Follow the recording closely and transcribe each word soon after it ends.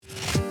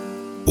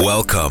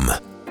Welcome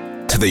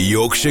to the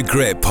Yorkshire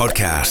Grit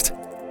podcast,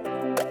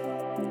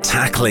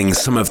 tackling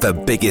some of the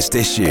biggest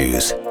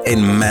issues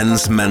in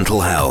men's mental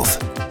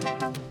health.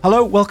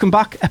 Hello, welcome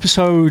back.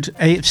 Episode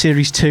 8 of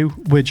Series 2.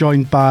 We're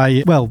joined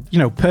by,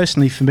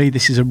 personally for me,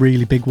 this is a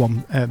really big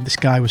one. This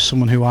guy was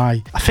someone who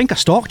I think I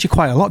stalked you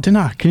quite a lot, didn't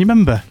I? Can you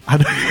remember?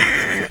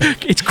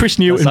 It's Chris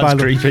Newton, by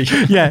the way.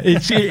 Creepy. Yeah,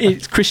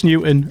 it's Chris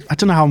Newton. I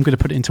don't know how I'm going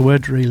to put it into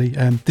words, really.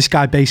 This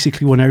guy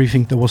basically won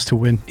everything there was to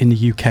win in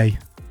the UK.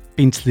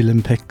 Been to the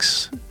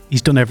Olympics.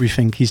 He's done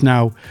everything. He's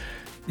now,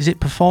 is it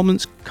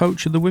performance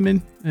coach of the women?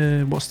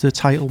 What's the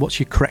title? What's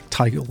your correct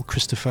title,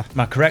 Christopher?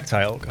 My correct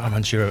title? I'm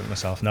unsure of it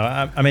myself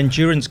now. I'm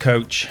endurance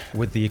coach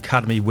with the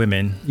Academy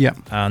Women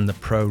and the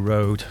Pro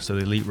Road, so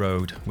the Elite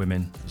Road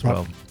Women as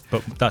well.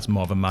 But that's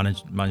more of a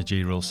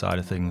managerial side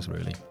of things,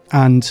 really.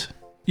 And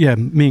yeah,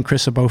 me and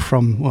Chris are both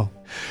from,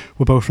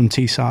 we're both from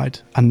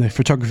Teesside, and the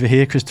photographer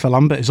here, Christopher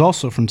Lambert, is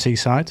also from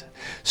Teesside.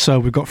 So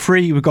we've got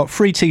three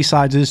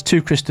Teessiders,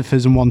 2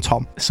 Christophers and 1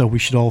 Tom. So we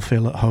should all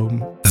feel at home.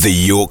 The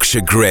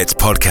Yorkshire Grit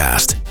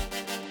podcast.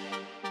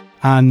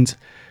 And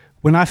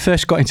when I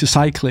first got into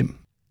cycling,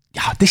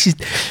 this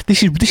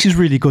is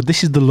really good.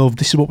 This is the love.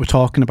 This is what we're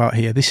talking about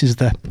here. This is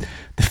the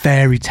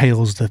fairy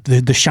tales,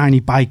 the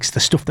shiny bikes, the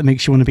stuff that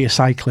makes you want to be a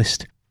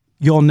cyclist.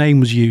 Your name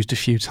was used a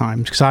few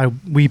times because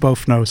we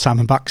both know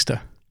Simon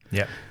Baxter.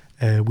 Yeah.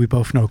 We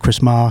both know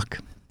Chris Mark.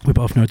 We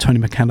both know Tony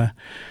McKenna.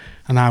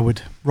 And I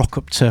would rock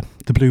up to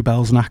the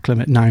Bluebells in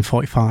Acklam at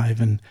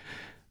 9:45, and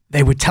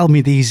they would tell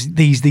me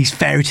these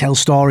fairy tale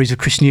stories of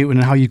Chris Newton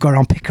and how you go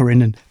around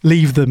Pickering and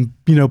leave them,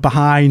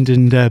 behind.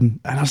 And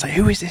I was like,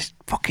 who is this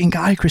fucking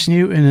guy, Chris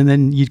Newton? And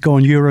then you'd go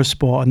on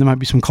Eurosport, and there might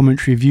be some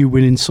commentary of you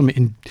winning something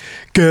in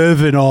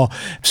Girvan or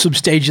some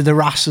stage of the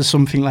Ras or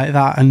something like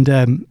that.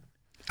 And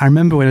I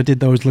remember when I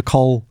did those Le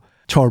Col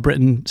Tour of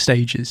Britain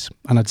stages,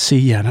 and I'd see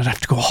you and I'd have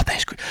to go,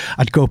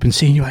 I'd go up and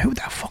see you, like, who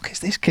the fuck is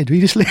this kid?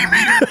 You just leave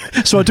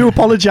me. So I do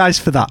apologise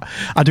for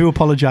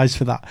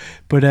that.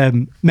 But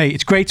mate,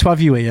 it's great to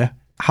have you here.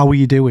 How are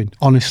you doing?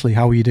 Honestly,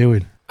 how are you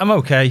doing? I'm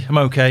okay.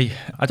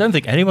 I don't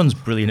think anyone's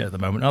brilliant at the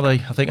moment, are they?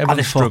 I think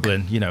everyone's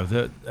struggling.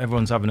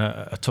 Everyone's having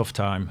a tough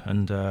time,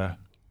 and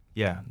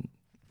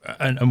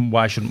and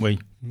why shouldn't we?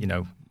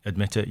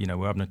 Admit it.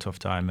 We're having a tough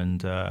time.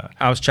 And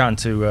I was chatting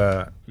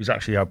to he was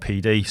actually our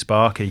PD,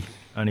 Sparky,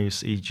 and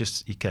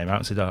he came out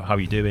and said, "Oh, how are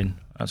you doing?"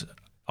 I said,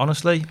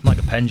 honestly, I'm like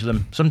a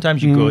pendulum.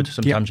 Sometimes you're good,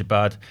 sometimes you're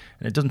bad,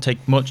 and it doesn't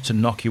take much to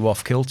knock you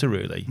off kilter,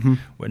 really. Mm-hmm.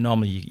 Where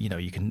normally,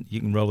 you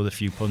can roll with a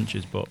few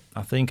punches, but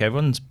I think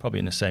everyone's probably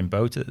in the same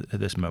boat at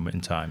this moment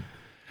in time.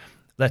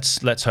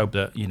 Let's hope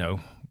that with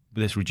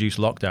this reduced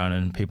lockdown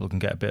and people can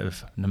get a bit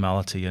of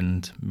normality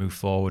and move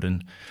forward,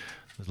 and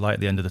there's light at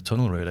the end of the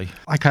tunnel, really.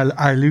 Like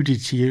I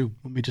alluded to you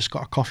when we just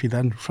got a coffee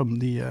then from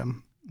the,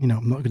 I'm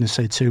not going to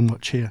say too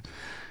much here,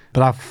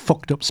 but I've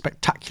fucked up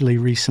spectacularly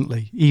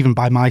recently, even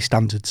by my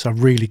standards.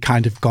 I've really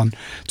kind of gone,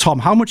 Tom,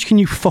 how much can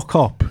you fuck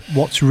up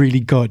what's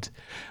really good?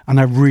 And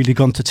I've really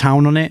gone to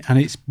town on it, and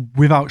it's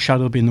without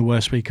shadow being the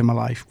worst week of my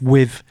life.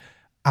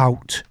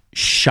 Without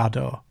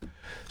shadow.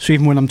 So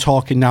even when I'm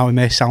talking now, it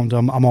may sound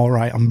I'm all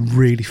right. I'm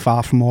really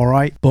far from all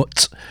right,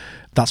 but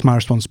that's my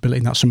responsibility,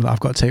 and that's something that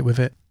I've got to take with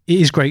it. It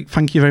is great.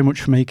 Thank you very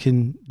much for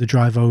making the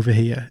drive over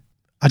here.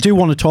 I do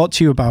want to talk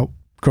to you about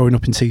growing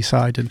up in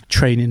Teesside and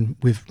training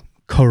with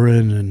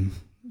Curran,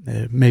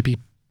 and maybe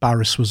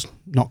Barras was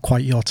not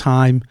quite your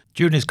time.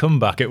 During his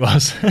comeback, it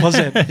was. Was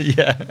it?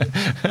 Yeah.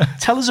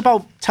 Tell us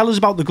about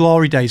the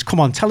glory days. Come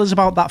on, tell us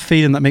about that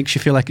feeling that makes you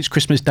feel like it's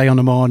Christmas Day on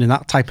the morning,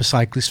 that type of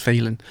cyclist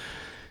feeling.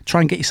 Try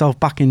and get yourself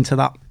back into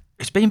that.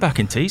 It's been back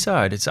in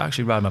Teesside. It's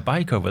actually riding my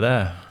bike over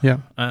there. Yeah.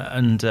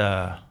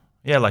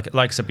 Like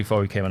I said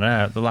before we came on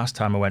air, the last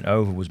time I went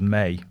over was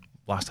May,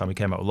 last time we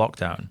came out of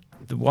lockdown.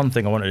 The one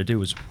thing I wanted to do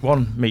was,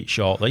 meet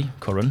Shortley,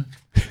 Curran.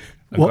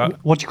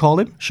 What do you call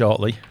him?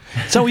 Shortley.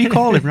 Is that what you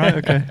call him? Right,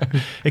 okay.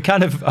 It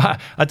kind of,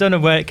 I don't know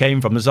where it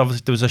came from. There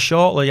was a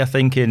Shortley, I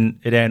think, in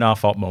It Ain't Our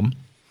Fault Mum,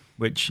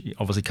 which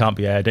obviously can't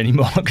be aired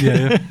anymore.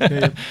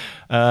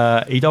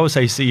 Yeah. He'd always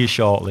say, see you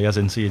shortly, as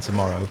in see you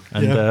tomorrow.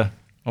 And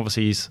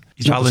obviously he's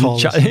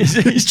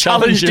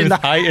challenged in the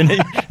height in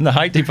the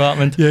height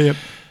department. Yeah.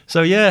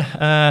 So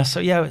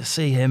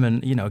see him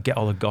and see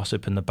all the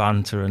gossip and the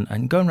banter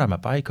and going around my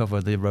bike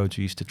over the roads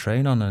we used to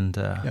train on, and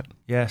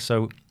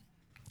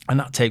and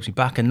that takes me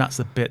back, and that's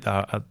the bit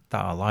that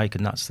I like,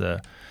 and that's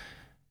the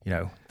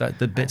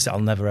the bits that I'll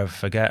never ever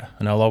forget,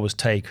 and I'll always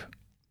take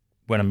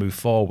when I move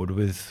forward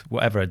with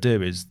whatever I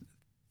do. Is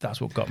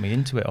that's what got me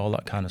into it, all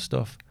that kind of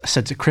stuff. I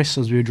said to Chris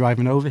as we were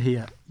driving over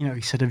here,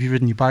 he said, "Have you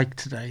ridden your bike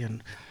today?"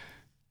 And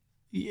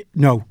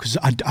no, because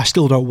I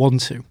still don't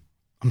want to.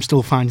 I'm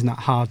still finding that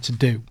hard to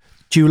do.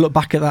 Do you look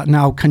back at that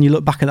now? Can you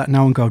look back at that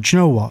now and go, do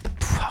you know what?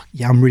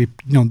 Yeah, I'm really,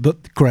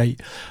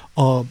 great.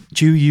 Or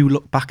do you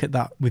look back at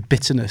that with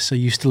bitterness? Are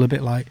you still a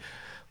bit like,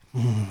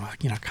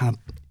 kind of,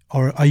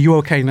 or are you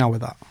okay now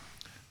with that?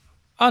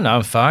 Oh, no,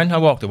 I'm fine. I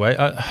walked away.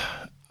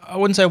 I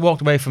wouldn't say I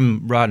walked away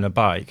from riding a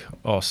bike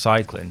or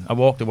cycling. I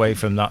walked away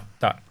from that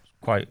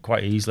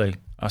quite easily.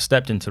 I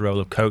stepped into the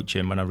role of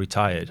coaching when I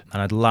retired,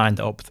 and I'd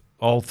lined up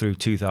all through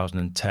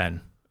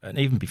 2010, and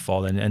even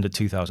before then, end of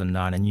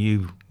 2009, I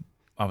knew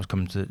I was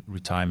coming to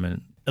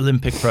retirement.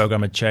 Olympic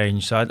program had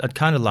changed, so I'd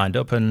kind of lined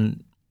up,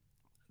 and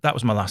that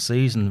was my last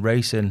season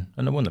racing.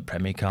 And I won the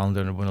Premier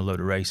Calendar, and I won a load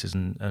of races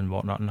and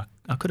whatnot. And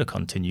I could have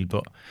continued,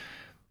 but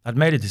I'd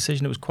made a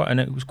decision. It was quite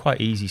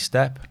an easy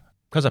step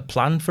because I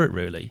planned for it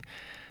really.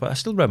 But I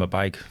still rode my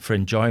bike for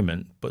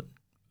enjoyment. But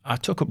I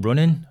took up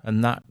running,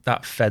 and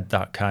that fed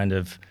that kind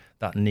of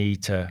that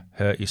need to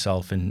hurt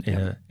yourself in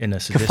a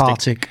sadistic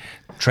cathartic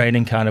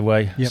training kind of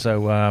way. Yep.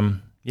 So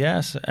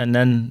yes, and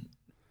then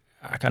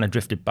I kind of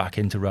drifted back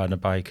into riding a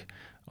bike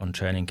on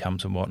training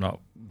camps and whatnot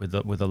with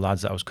the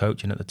lads that I was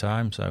coaching at the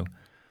time. So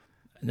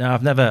no,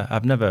 I've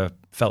never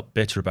felt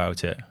bitter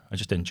about it. I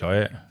just enjoy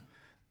it.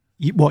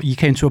 You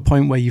came to a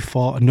point where you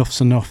thought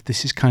enough's enough.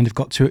 This has kind of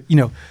got to,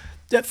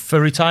 For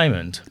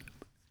retirement.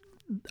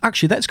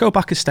 Actually, let's go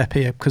back a step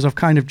here because I've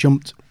kind of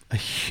jumped a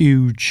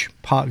huge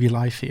part of your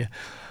life here.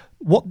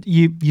 What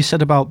you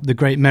said about the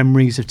great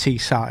memories of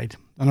Teesside,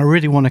 and I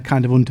really want to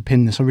kind of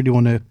underpin this. I really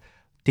want to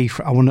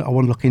I want to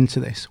look into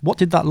this. What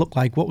did that look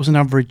like? What was an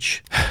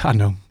average? I don't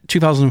know,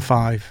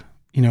 2005.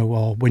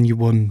 Or when you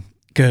won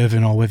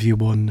Girvan, or whether you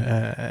won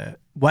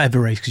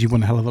whatever race, because you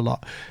won a hell of a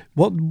lot.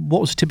 What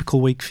was a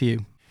typical week for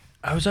you?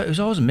 It was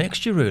always a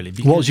mixture, really.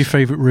 What was your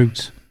favourite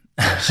route?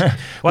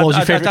 What was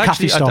your favourite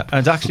cafe stop?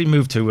 I'd actually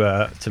moved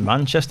to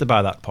Manchester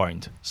by that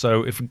point.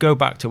 So if we go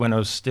back to when I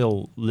was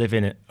still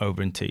living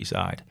over in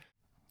Teesside,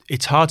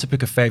 it's hard to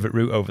pick a favourite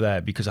route over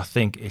there because I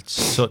think it's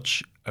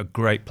such a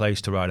great place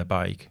to ride a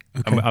bike.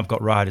 Okay. And I've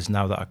got riders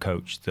now that I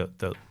coach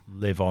that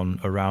live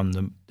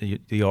around the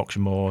Yorkshire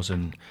Moors,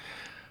 and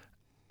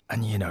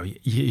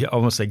you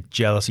almost like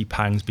jealousy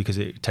pangs because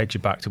it takes you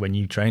back to when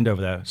you trained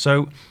over there.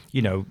 So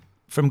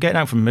from getting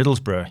out from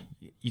Middlesbrough,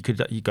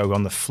 you go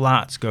on the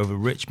flats, go over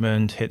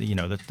Richmond, hit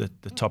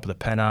the top of the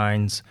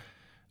Pennines,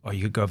 or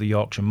you could go over the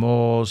Yorkshire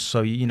Moors.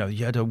 So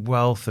you had a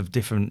wealth of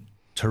different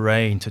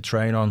terrain to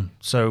train on.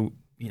 So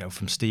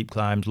from steep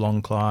climbs,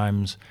 long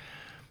climbs.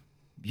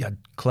 You had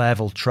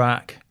Clareville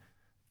track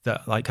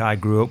that like I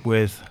grew up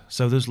with.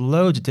 So there's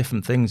loads of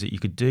different things that you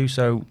could do.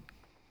 So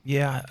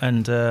yeah,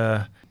 and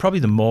probably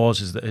the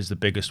Moors is the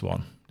biggest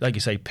one. Like you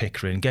say,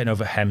 Pickering, getting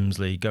over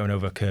Hemsley, going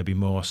over Kirby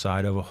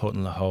Moorside, over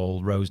Hutton Le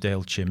Hole,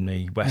 Rosedale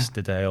Chimney,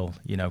 Westerdale,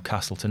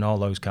 Castleton, all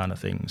those kind of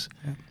things.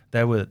 Yeah.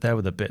 There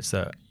were the bits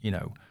that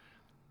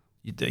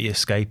the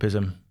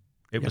escapism.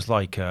 It was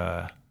like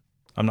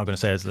I'm not going to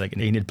say it's like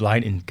an Enid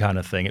Blyton kind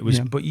of thing. It was,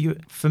 but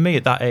for me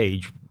at that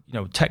age,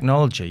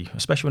 technology,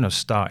 especially when I was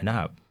starting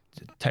out,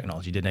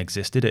 technology didn't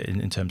exist, did it?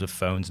 In terms of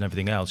phones and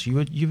everything else, you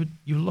would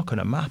look on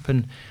a map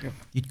and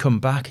you'd come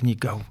back and you'd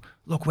go,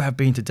 look where I've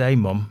been today,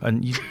 Mum,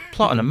 and you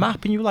plot on a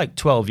map and you were like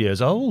 12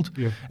 years old,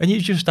 and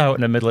you're just out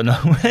in the middle of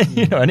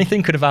nowhere.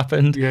 Anything could have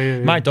happened.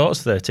 My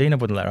daughter's 13, I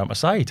wouldn't let her out my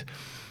sight.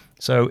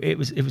 So it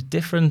was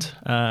different.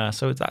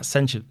 So it's that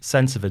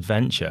sense of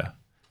adventure,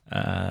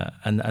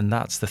 and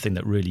that's the thing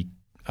that really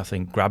I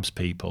think grabs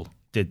people.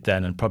 Did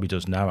then and probably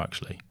does now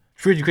actually.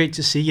 It's really great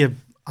to see your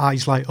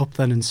eyes light up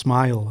then and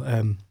smile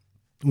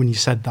when you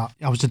said that.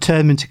 I was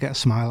determined to get a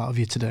smile out of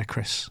you today,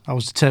 Chris. I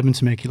was determined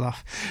to make you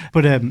laugh.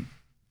 But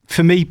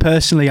for me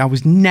personally, I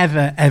was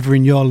never ever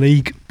in your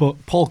league.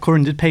 But Paul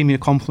Curran did pay me a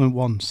compliment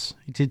once.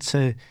 He did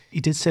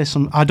say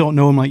some. I don't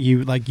know him like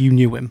you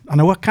knew him,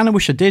 and I kind of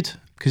wish I did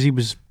because he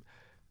was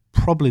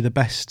probably the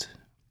best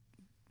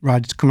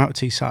rider to come out of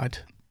Teesside.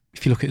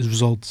 If you look at his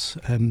results,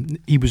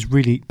 he was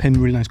really paying me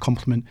a really nice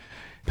compliment.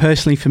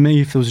 Personally, for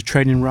me, if there was a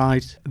training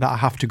ride that I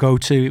have to go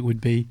to, it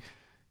would be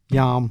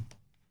Yarm,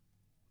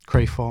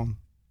 Craythorne,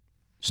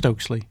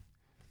 Stokesley,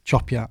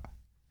 Chopyat,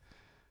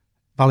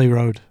 Valley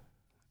Road,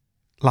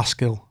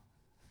 Laskill,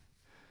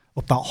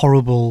 up that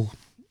horrible,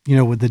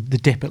 with the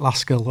dip at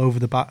Laskill over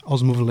the back,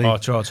 Osmotherley. Oh,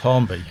 towards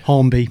Hornby.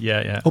 Hornby.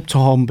 Yeah. Up to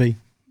Hornby,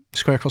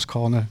 square across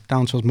corner,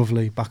 down to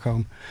Osmotherley, back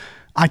home.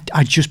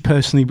 I just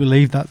personally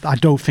believe that I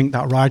don't think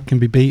that ride can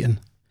be beaten.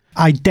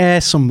 I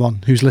dare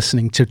someone who's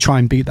listening to try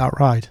and beat that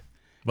ride.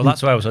 Well,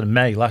 that's where I was in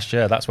May last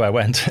year. That's where I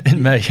went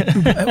in May.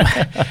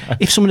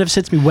 If someone ever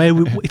said to me,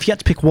 if you had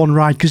to pick one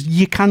ride, because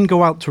you can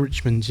go out to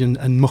Richmond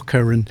and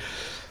Mucker and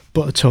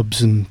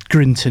Buttertubs and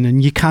Grinton,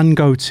 and you can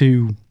go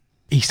to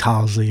East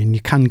Harsley and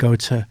you can go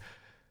to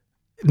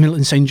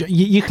Milton St. John.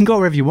 You can go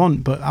wherever you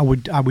want, but I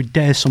would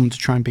dare someone to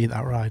try and beat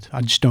that ride.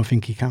 I just don't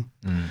think you can.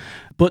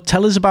 But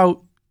tell us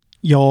about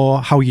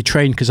how you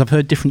train, because I've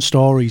heard different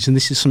stories, and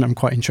this is something I'm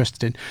quite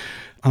interested in.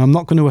 And I'm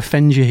not going to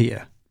offend you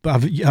here,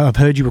 but I've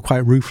heard you were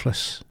quite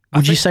ruthless.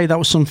 Would you say that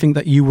was something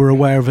that you were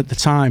aware of at the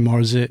time, or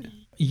is it?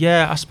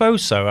 Yeah, I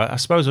suppose so. I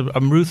suppose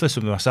I'm ruthless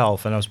with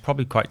myself, and I was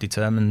probably quite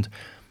determined.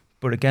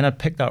 But again, I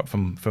picked that up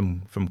from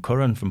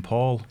Curran, from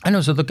Paul. And there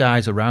was other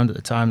guys around at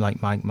the time,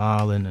 like Mike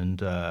Marlin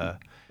and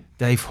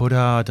Dave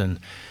Huddard, and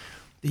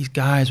these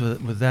guys were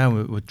there,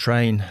 would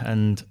train.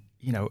 And,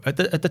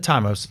 at the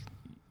time,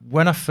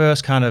 when I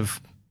first kind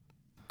of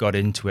got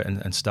into it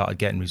and started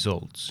getting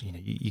results,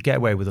 you get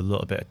away with a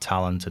little bit of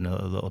talent and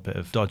a little bit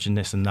of dodging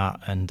this and that,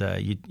 and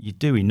you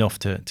do enough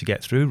to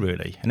get through,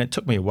 really. And it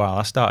took me a while.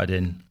 I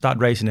started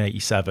racing in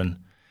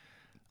 87,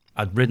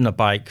 I'd ridden a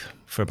bike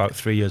for about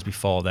 3 years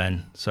before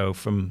then. So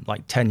from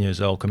like 10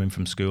 years old, coming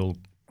from school,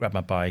 grab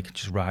my bike,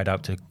 just ride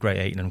out to Great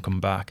Ayton and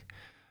come back.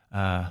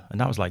 And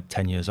that was like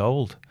 10 years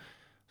old.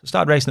 So I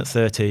started racing at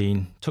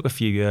 13, took a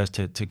few years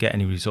to get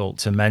any result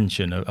to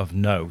mention of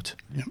note.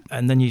 Yep.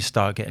 And then you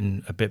start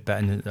getting a bit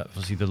better in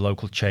obviously the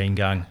local chain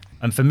gang.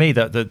 And for me,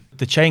 the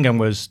chain gang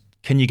was,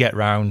 can you get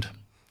round?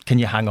 Can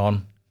you hang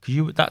on?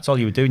 Because that's all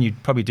you were doing.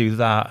 You'd probably do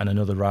that and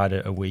another ride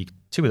a week,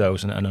 2 of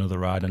those and another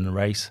ride and a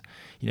race.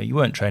 You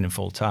weren't training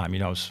full time.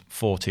 I was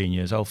 14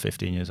 years old,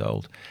 15 years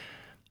old.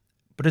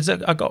 But as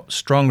I got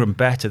stronger and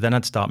better, then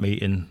I'd start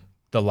meeting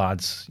the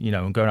lads,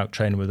 and going out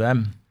training with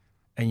them.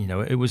 And,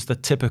 it was the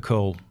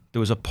typical, there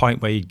was a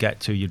point where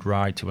you'd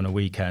ride to on a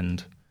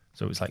weekend.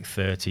 So it was like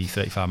 30,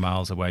 35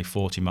 miles away,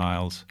 40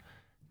 miles.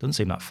 Doesn't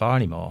seem that far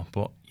anymore.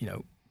 But,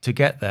 to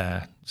get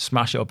there,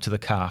 smash it up to the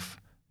calf,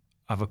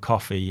 have a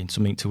coffee and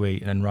something to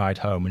eat and then ride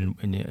home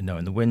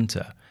in the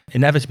winter.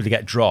 Inevitably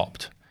get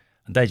dropped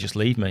and they just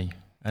leave me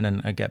and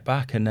then I get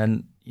back. And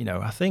then,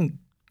 I think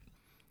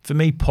for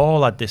me,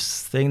 Paul had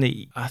this thing that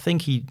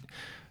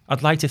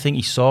I'd like to think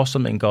he saw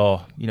something and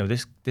go,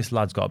 this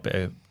lad's got a bit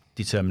of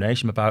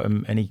determination about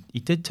him. And he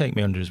did take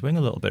me under his wing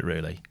a little bit,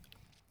 really.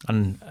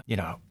 And,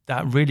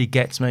 that really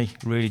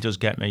really does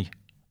get me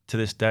to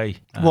this day.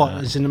 What,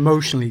 as in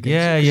emotionally?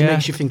 Yeah. It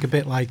makes you think a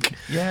bit like...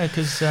 Yeah,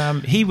 because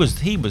he was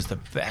the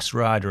best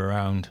rider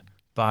around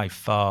by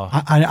far.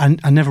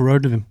 I never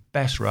rode with him.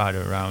 Best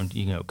rider around,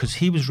 because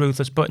he was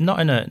ruthless, but not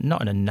in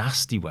a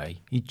nasty way.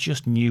 He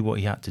just knew what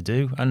he had to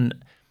do. And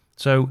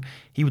so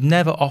he would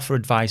never offer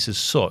advice as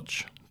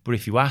such, but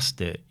if you asked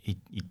it, he'd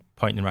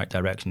point in the right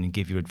direction and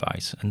give you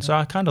advice. And so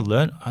I kind of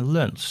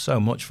learned so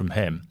much from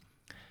him.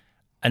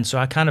 And so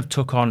I kind of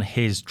took on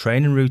his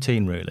training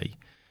routine, really.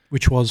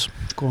 Which was?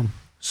 Go on.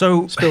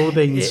 So spill the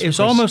beans. It was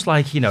almost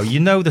like,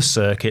 the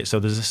circuit. So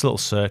there's this little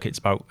circuit. It's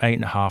about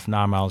 8.5,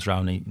 9 miles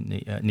around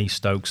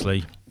East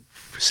Stokesley.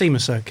 SEMA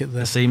circuit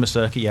there. The SEMA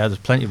circuit, yeah. There's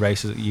plenty of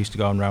races that used to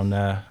go on around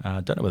there.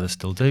 I don't know whether they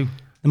still do.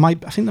 I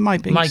think the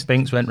Mike Binks. Mike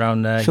Binks went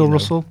round there. Phil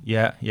Russell.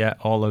 Yeah,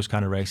 all those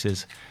kind of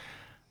races.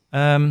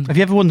 Have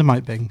you ever won the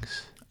Mike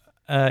Binks?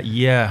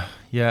 Yeah,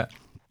 a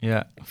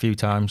few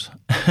times.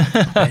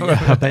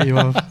 I bet you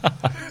have.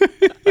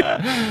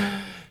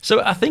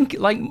 So I think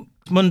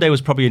Monday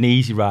was probably an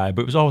easy ride,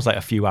 but it was always like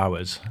a few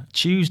hours.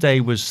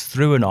 Tuesday was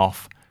through and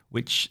off,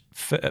 which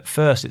at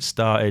first it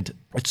started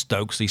at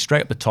Stokesley,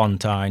 straight up the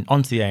Tontine,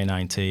 onto the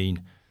A19,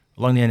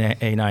 along the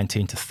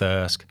A19 to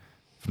Thirsk,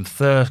 from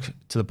Thirsk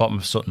to the bottom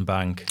of Sutton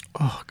Bank.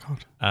 Oh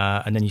God!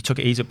 And then you took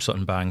it easy up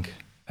Sutton Bank,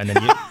 and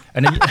then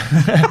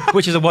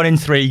which is a 1 in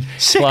 3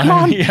 sick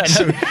climb. Yeah,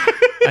 no.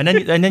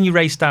 and then you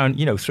race down,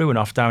 through and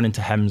off down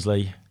into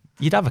Hemsley.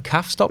 You'd have a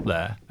calf stop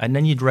there, and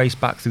then you'd race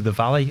back through the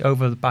valley,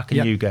 over the back of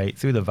Newgate,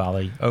 through the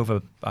valley, over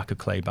back of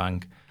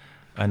Claybank,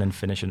 and then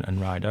finish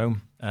and ride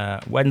home.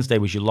 Wednesday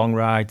was your long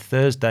ride.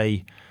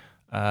 Thursday,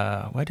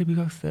 where did we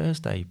go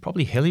Thursday?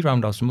 Probably Hilly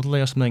round or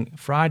something.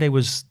 Friday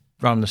was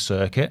round the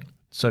circuit,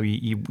 so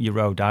you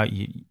rode out.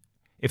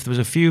 If there was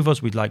a few of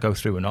us, we'd go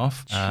through and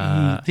off.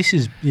 This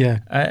is, yeah.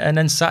 And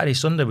then Saturday,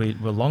 Sunday, we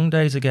were long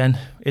days again.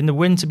 In the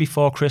winter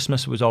before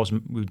Christmas, it was always,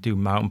 we'd do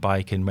mountain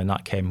biking when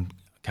that came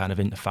kind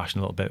of into fashion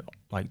a little bit,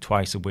 like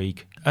twice a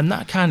week. And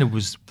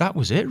that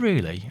was it,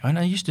 really. And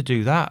I used to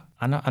do that,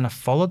 and I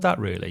followed that,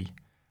 really.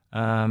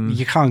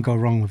 You can't go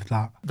wrong with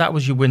that. That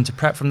was your winter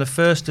prep. From the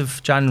 1st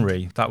of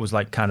January, that was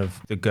kind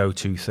of the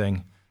go-to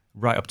thing,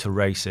 right up to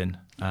racing.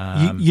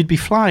 You'd be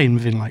flying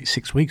within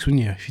 6 weeks,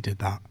 wouldn't you, if you did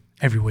that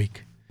every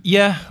week?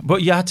 Yeah,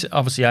 but you had to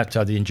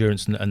have the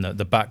endurance and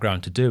the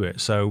background to do it.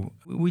 So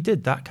we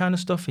did that kind of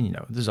stuff. And,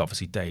 there's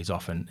obviously days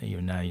off, and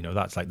even now,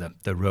 that's like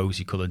the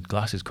rosy-coloured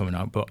glasses coming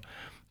out. But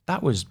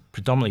that was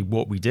predominantly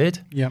what we did.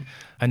 Yeah.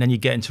 And then you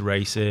get into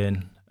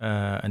racing,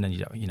 and then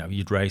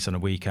you'd race on a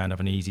weekend, have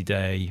an easy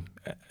day,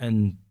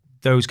 and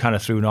those kind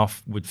of through and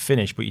off would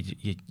finish. But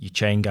your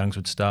chain gangs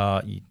would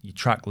start, your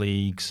track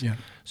leagues. Yeah.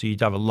 So you'd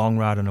have a long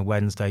ride on a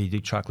Wednesday, you do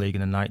track league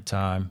in the night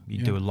time.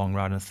 You'd do a long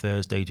ride on a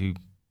Thursday, do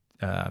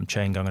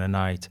chain gang on a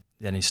night.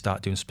 Then you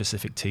start doing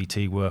specific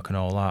TT work and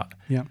all that.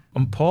 Yeah.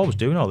 And Paul was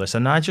doing all this,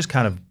 and I just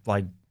kind of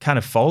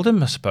followed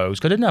him, I suppose,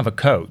 because I didn't have a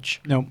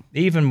coach. No.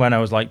 Even when I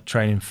was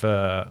training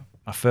for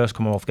my first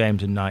Commonwealth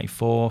Games in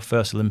 '94,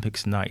 first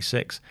Olympics in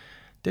 '96,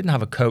 didn't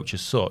have a coach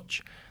as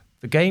such.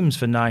 The games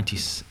for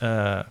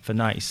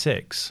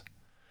 '96,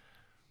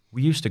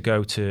 we used to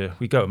go to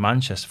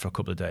Manchester for a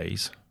couple of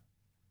days,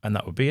 and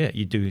that would be it.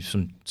 You'd do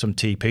some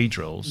TP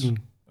drills, and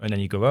then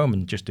you go home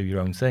and just do your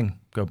own thing.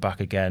 Go back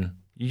again.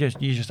 You just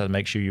had to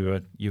make sure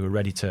you were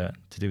ready to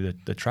do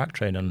the track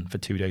training for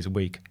 2 days a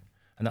week,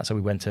 and that's how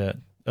we went to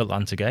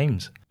Atlanta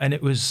Games. And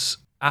it was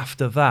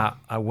after that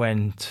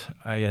and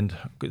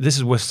this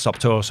is Whistle Stop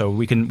Tour, so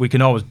we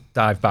can always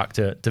dive back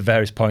to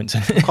various points.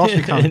 Of course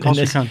we can.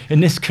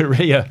 In this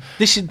career,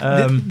 this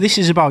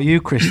is about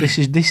you, Chris.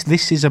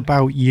 This is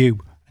about you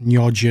and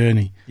your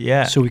journey.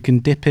 Yeah. So we can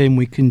dip in.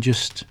 We can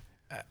just.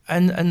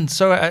 And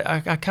so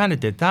I kind of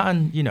did that,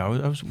 and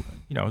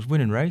I was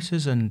winning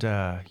races, and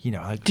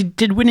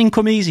did winning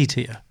come easy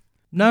to you?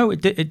 No,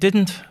 it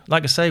didn't.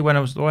 Like I say, when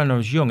I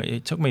was young,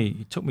 it took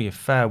me a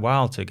fair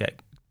while to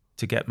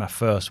get my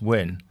first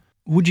win.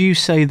 Would you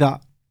say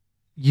that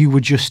you were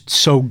just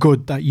so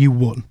good that you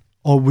won,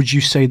 or would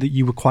you say that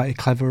you were quite a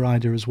clever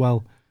rider as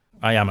well?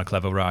 I am a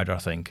clever rider, I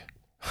think.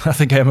 I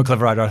think I am a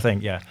clever rider, I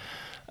think, yeah.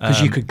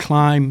 Because you could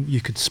climb,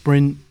 you could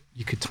sprint,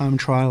 you could time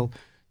trial.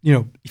 You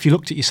know, if you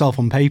looked at yourself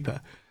on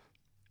paper,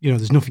 you know,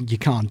 there's nothing you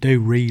can't do,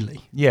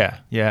 really. Yeah.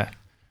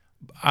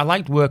 I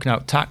liked working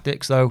out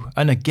tactics, though.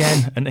 And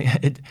again,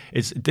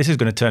 this is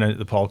going to turn into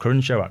the Paul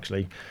Curran show,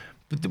 actually.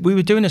 But we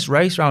were doing this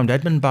race around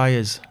Edmund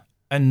Byers,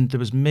 and there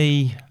was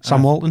me,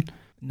 Sam Walton.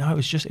 No, it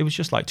was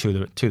just like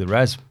to the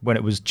res. When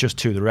it was just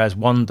to the res,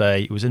 one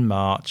day it was in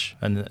March,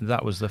 and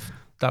that was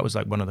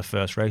like one of the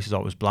first races.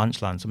 Or it was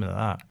Blanchland, something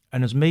like that.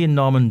 And it was me and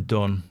Norman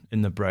Dunn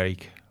in the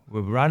break. We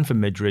ran for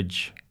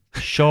Midridge.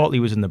 Shortley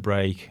was in the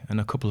break, and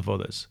a couple of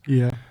others.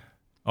 Yeah.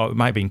 Or it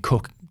might have been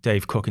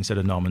Dave Cook instead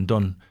of Norman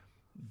Dunn.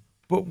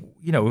 But,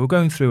 you know, we were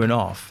going through and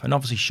off, and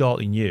obviously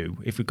Shortley knew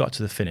if we got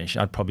to the finish,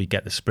 I'd probably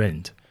get the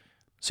sprint.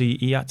 So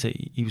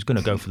he was going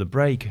to go for the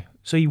break.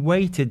 So he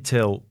waited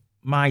till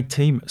my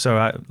team,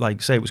 say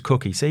it was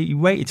Cookie. So he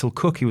waited till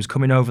Cookie was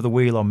coming over the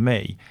wheel on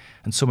me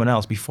and someone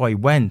else before he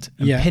went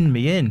and pinned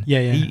me in.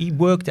 Yeah. He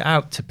worked it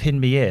out to pin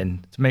me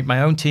in, to make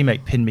my own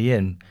teammate pin me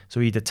in, so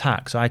he'd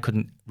attack, so I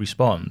couldn't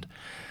respond.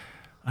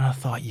 And I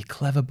thought, you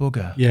clever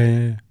bugger.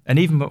 Yeah. And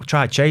even when I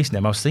tried chasing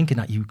him, I was thinking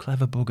that, you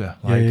clever bugger.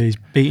 Like, he's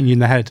beating you in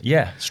the head.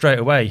 Yeah, straight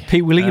away.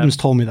 Pete Williams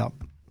told me that.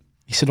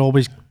 He said,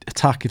 always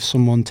attack if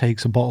someone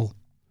takes a bottle.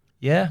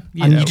 Yeah.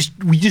 You just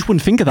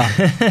wouldn't think of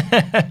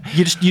that.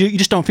 you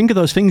just don't think of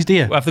those things, do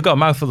you? Well, if they've got a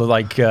mouthful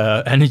of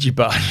energy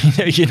bar,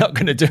 you're not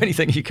going to do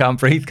anything if you can't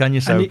breathe, can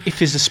you? So and if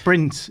there's a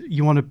sprint,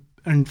 you want to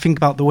and think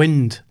about the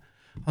wind.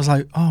 I was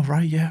like, oh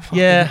right, yeah.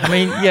 Yeah, I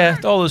mean, yeah,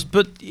 all those,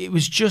 but it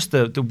was just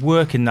the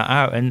working that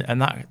out, and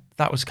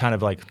that was kind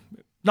of like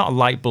not a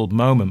light bulb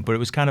moment, but it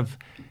was kind of,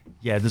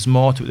 yeah, there's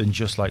more to it than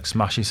just like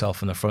smash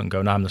yourself in the front and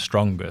go, I'm the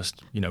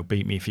strongest, you know,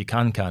 beat me if you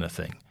can kind of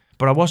thing.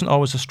 But I wasn't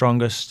always the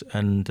strongest,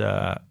 and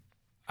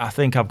I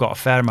think I've got a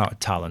fair amount of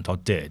talent, or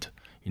did.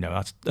 You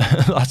know,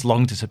 that's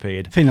long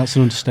disappeared. I think that's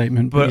an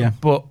understatement, but yeah.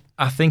 But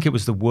I think it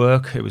was the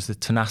work, it was the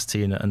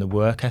tenacity and the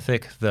work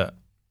ethic that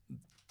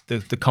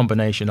the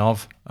combination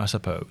of, I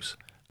suppose.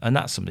 And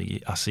that's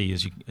something I see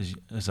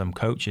as I'm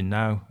coaching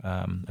now,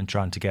 and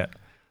trying to get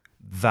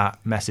that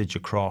message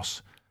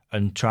across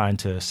and trying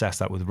to assess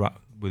that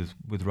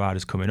with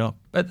riders coming up.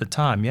 At the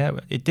time, yeah,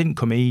 it didn't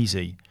come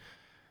easy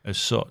as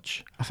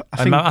such.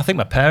 I think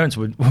my parents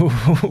would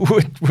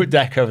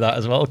echo that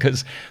as well,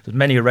 because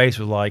many a race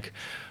was like,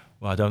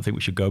 well, I don't think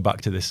we should go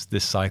back to this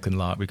cycling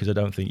lark, because I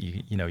don't think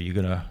you're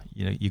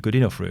good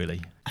enough,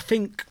 really. I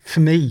think for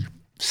me,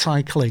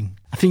 cycling,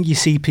 I think you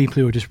see people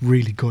who are just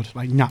really good,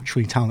 like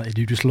naturally talented,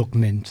 who just look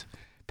mint,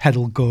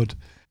 pedal good,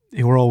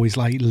 who are always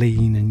like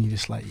lean, and you're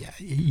just like, yeah,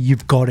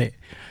 you've got it.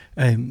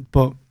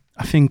 But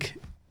I think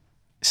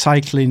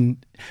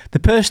cycling, the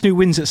person who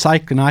wins at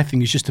cycling, I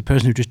think, is just the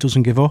person who just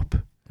doesn't give up.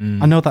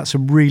 I know that's a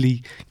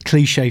really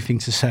cliche thing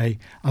to say,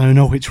 and I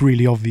know it's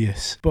really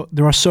obvious, but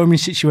there are so many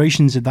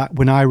situations of that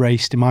when I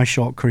raced in my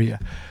short career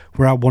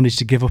where I wanted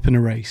to give up in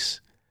a race,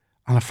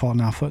 and I thought,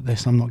 nah, fuck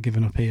this, I'm not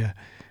giving up here.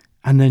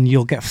 And then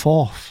you'll get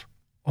fourth,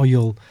 or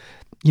you'll,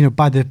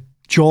 by the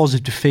jaws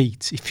of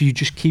defeat, if you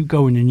just keep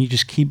going and you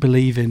just keep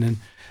believing. And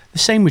the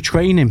same with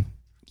training.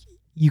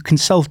 You can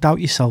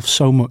self-doubt yourself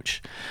so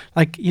much.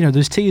 Like,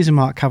 there's tears in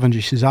Mark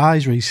Cavendish's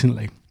eyes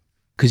recently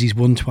because he's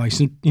won twice.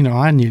 And,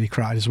 I nearly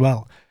cried as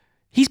well.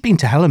 He's been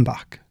to hell and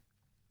back.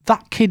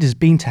 That kid has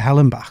been to hell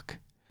and back.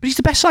 But he's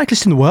the best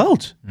cyclist in the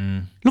world.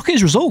 Look at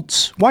his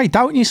results. Why are you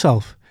doubting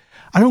yourself?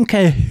 I don't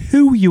care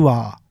who you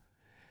are.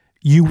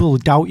 You will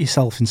doubt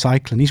yourself in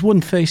cycling. He's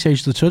won 30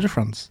 stages of the Tour de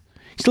France.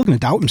 He's still going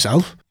to doubt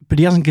himself, but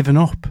he hasn't given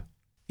up.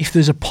 If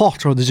there's a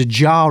pot or there's a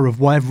jar of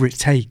whatever it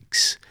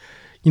takes,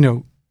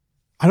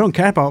 I don't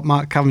care about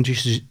Mark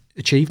Cavendish's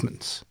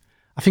achievements.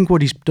 I think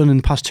what he's done in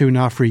the past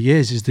 2.5, 3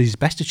 years is his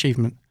best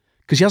achievement,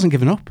 because he hasn't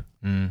given up.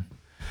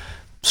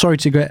 Sorry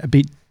to get a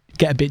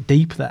bit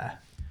deep there.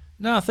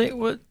 No, I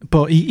think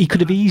but he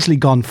could have easily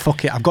gone,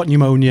 fuck it, I've got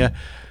pneumonia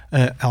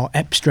or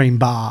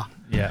Epstein-Barr.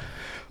 Yeah.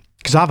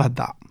 Because I've had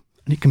that.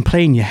 And it can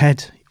play in your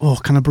head. Oh,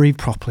 can I breathe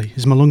properly?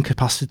 Is my lung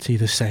capacity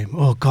the same?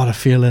 Oh God, I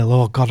feel ill.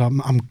 Oh God,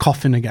 I'm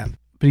coughing again.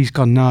 But he's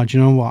gone, nah, do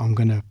you know what?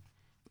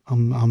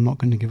 I'm not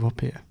gonna give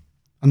up here.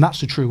 And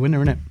that's the true winner,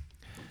 isn't it?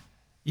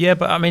 Yeah,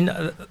 but I mean,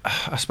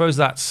 I suppose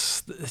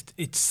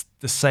it's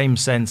the same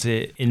sense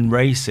in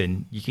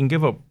racing. You can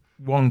give up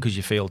one because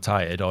you feel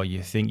tired, or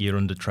you think you're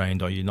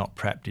undertrained, or you're not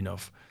prepped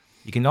enough.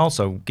 You can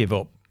also give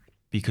up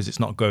because it's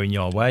not going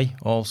your way.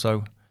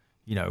 Also,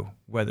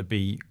 whether it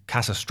be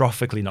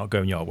catastrophically not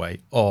going your way,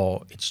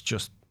 or it's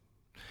just,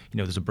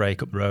 there's a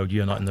break up the road,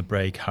 you're not in the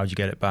break, how do you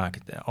get it back?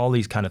 All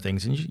these kind of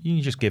things, and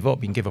you just give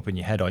up. You can give up in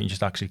your head, or you can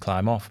just actually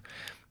climb off.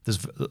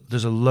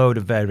 There's a load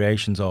of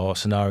variations or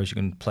scenarios you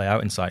can play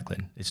out in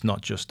cycling. It's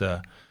not just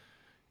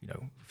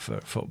for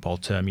a football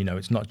term,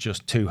 it's not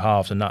just two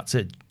halves and that's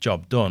it,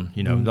 job done.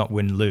 Not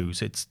win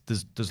lose.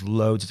 There's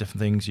loads of different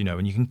things,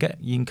 and you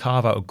can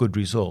carve out a good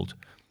result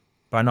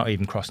by not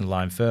even crossing the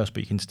line first,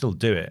 but you can still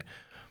do it.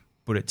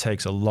 But it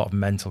takes a lot of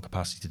mental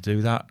capacity to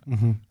do that,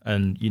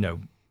 and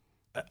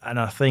and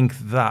I think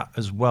that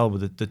as well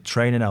with the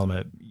training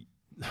element,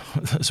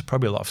 there's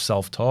probably a lot of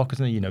self-talk,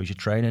 isn't it? As you're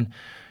training,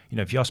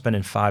 if you're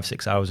spending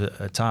 5-6 hours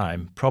at a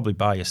time, probably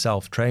by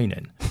yourself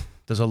training.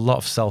 There's a lot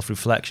of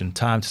self-reflection,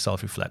 time to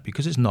self-reflect,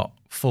 because it's not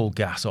full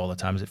gas all the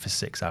time, is it, for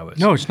 6 hours?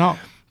 No, it's not.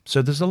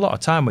 So there's a lot of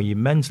time where you're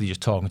mentally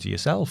just talking to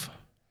yourself.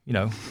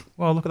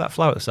 Well, look at that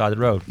flower at the side of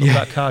the road. Look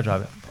at that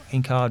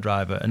car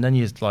driver. And then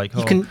you're like,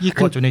 what do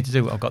I need to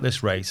do? I've got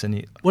this race.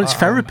 And it's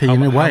therapy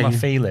in a way. How am I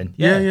feeling?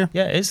 Yeah,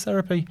 it is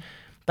therapy.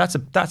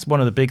 That's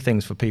one of the big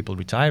things for people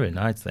retiring,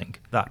 I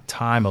think. That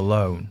time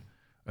alone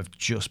of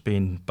just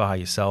being by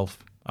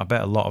yourself. I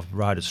bet a lot of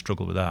riders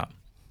struggle with that.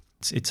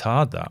 It's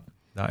hard, that.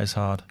 That is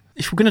hard.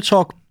 If we're going to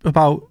talk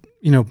about,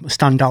 a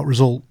standout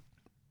result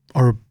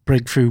or a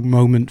breakthrough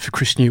moment for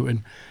Chris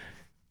Newton,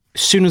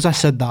 as soon as I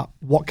said that,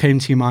 what came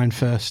to your mind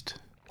first?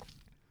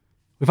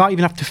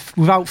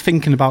 Without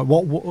thinking about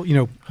what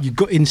your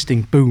gut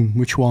instinct, boom,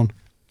 which one?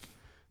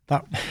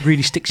 That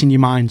really sticks in your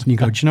mind and you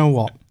go, do you know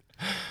what?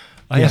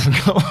 I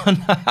haven't got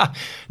one.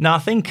 No, I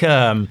think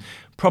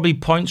probably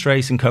points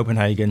race in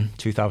Copenhagen,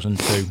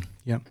 2002.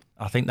 Yeah.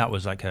 I think that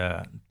was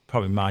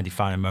probably my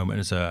defining moment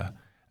as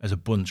a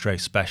bunch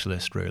race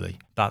specialist, really.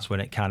 That's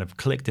when it kind of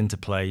clicked into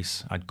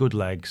place. I had good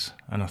legs,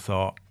 and I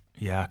thought,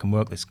 I can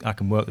work this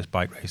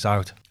bike race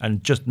out.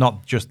 And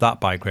not just that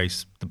bike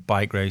race, the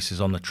bike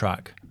races on the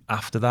track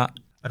after that.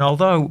 And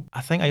although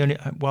I think I only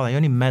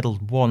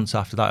medalled once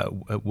after that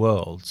at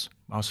Worlds,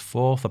 I was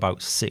fourth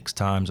about 6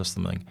 times or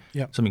something.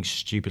 Yep. Something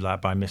stupid like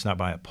by missing out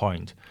by a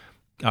point.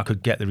 I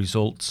could get the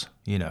results,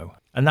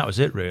 and that was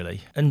it,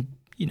 really. And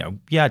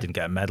I didn't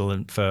get a medal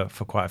for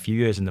quite a few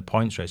years in the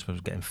points race, but I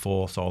was getting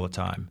fourth all the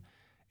time.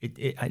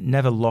 It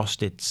never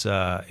lost its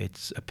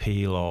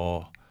appeal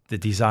or the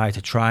desire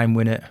to try and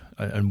win it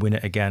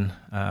again.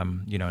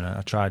 And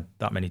I tried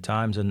that many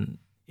times, and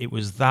it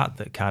was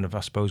that kind of,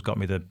 I suppose, got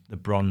me the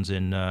bronze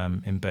in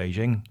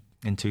Beijing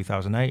in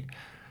 2008.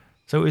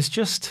 So it was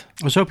just...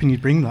 I was hoping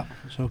you'd bring that.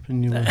 I was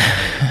hoping you would.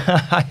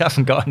 I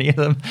haven't got any of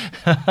them.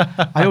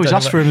 I always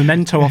ask for a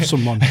memento off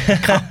someone.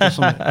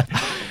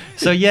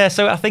 So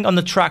I think on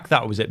the track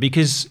that was it,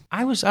 because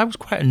I was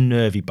quite a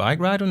nervy bike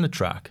rider on the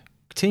track.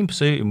 Team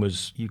pursuiting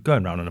was, you're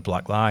going around on a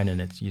black line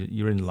and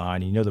you're in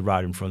line, and the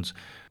rider in front.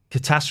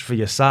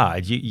 Catastrophe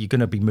aside, you're going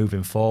to be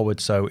moving forward,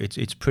 so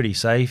it's pretty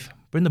safe.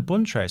 But in the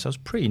bunch race, I was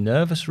pretty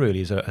nervous,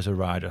 really, as a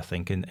rider, I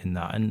think, in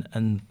that.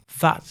 And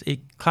that, it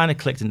kind of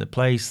clicked into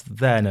place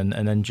then,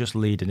 and then just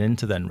leading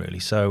into then, really.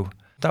 So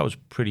that was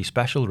pretty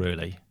special,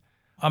 really.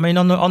 I mean,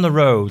 on the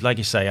road, like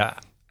you say,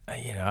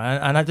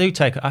 I do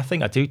take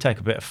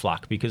a bit of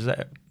flack, because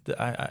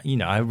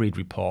I read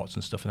reports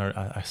and stuff, and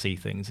I see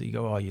things that you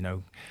go,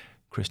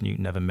 Chris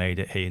Newton never made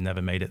it here,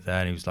 never made it there,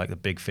 and he was like the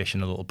big fish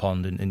in a little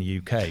pond in the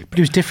UK. But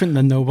it was different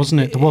then, though,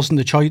 wasn't it? There wasn't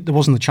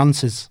the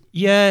chances.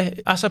 Yeah,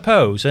 I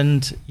suppose.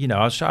 And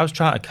I was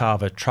trying to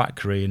carve a track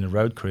career and a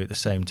road career at the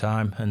same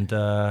time, and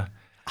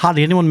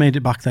hardly anyone made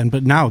it back then.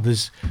 But now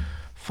there's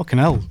fucking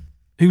hell.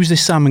 Who's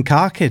this Simon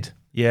Carr kid?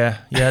 Yeah,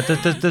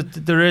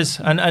 there is,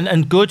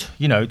 and good.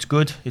 It's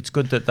good. It's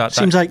good that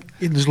seems like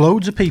there's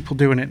loads of people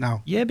doing it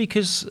now. Yeah,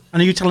 because. And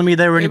are you telling me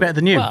they were any better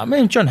than you? Well, I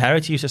mean, John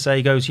Herity used to say,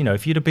 he goes,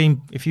 if you'd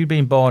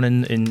been born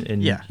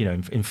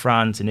in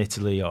France, in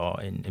Italy,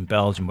 or in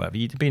Belgium, wherever,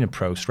 you'd have been a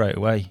pro straight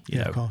away.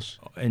 Of course.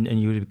 And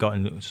you would have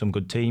gotten some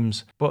good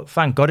teams. But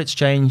thank God it's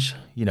changed.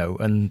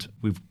 And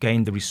we've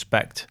gained the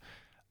respect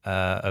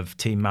of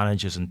team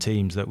managers and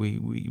teams that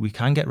we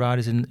can get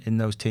riders in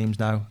those teams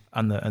now,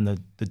 and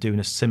they're doing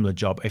a similar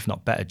job, if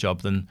not better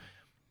job, than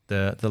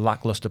the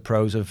lackluster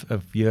pros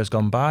of years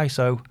gone by.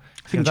 So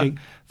I think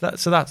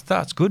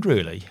that's good,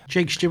 really.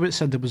 Jake Stewart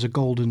said there was a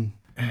golden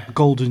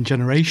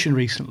generation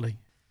recently.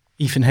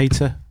 Ethan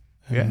Hayter,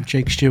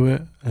 Jake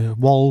Stewart,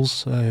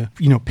 Walls,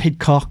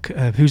 Pidcock.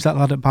 Who's that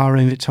lad at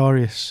Bahrain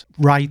Victorious?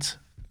 Wright.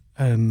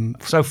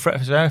 So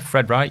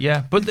Fred Wright,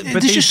 yeah, but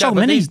there's just so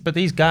many. But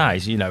these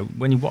guys,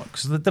 when you watch,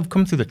 because they've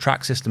come through the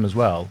track system as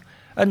well,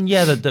 and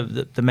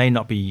they may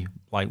not be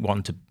like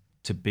wanting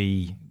to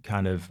be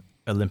kind of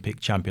Olympic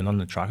champion on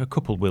the track. A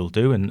couple will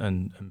do,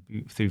 and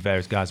through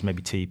various guys,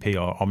 maybe TP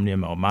or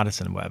Omnium or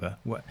Madison or whatever,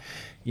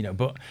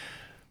 But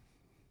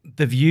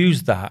they've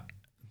used that,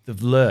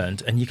 they've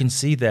learned, and you can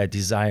see their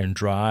desire and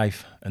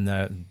drive, and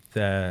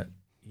their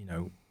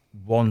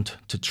want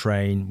to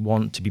train,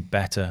 want to be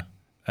better,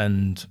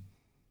 and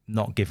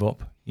not give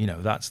up.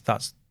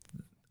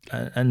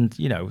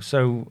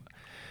 So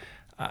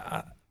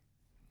I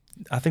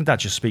think that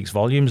just speaks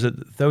volumes,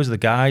 that those are the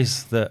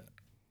guys that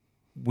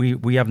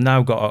we have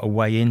now got a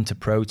way into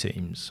pro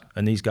teams,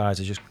 and these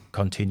guys are just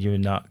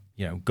continuing that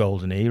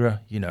golden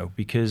era,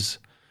 because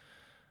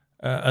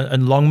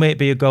and long may it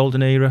be a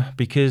golden era,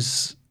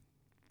 because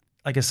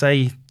like I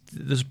say,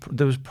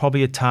 there was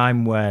probably a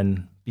time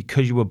when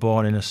because you were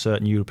born in a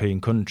certain European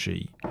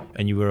country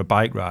and you were a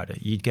bike rider,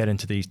 you'd get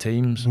into these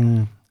teams.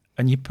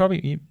 And you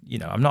probably,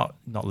 I'm not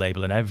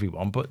labelling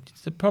everyone, but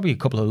there's probably a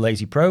couple of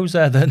lazy pros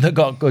there that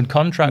got good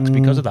contracts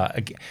because of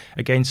that,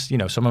 against,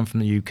 someone from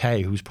the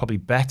UK who's probably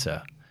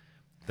better,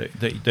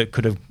 that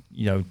could have,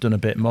 done a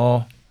bit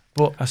more.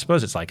 But I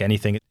suppose it's like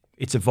anything.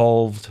 It's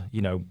evolved,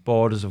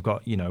 borders have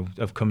got,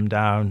 have come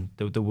down,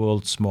 the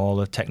world's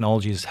smaller,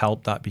 technology has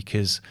helped that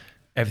because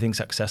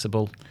everything's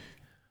accessible.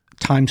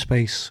 Time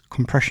Space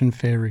Compression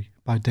Theory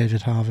by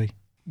David Harvey.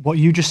 What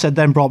you just said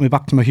then brought me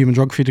back to my human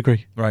geography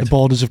degree. Right. The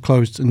borders have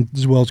closed and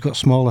the world's got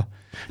smaller.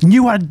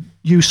 Knew I'd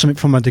use something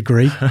from my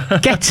degree.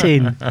 Get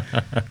in.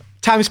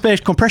 Time Space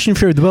Compression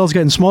Theory, the world's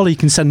getting smaller, you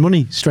can send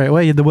money straight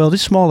away. The world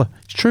is smaller.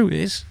 It's true, it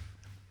is.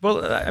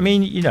 Well, I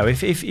mean,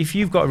 if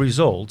you've got a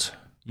result,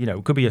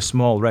 it could be a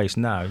small race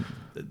now.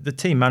 The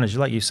team manager,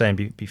 like you were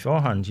saying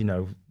beforehand,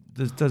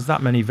 there's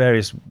that many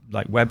various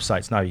like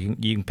websites now. You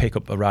can pick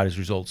up a rider's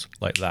results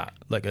like that,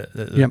 like at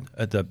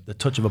the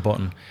touch of a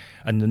button,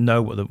 and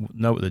know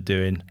what they're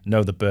doing,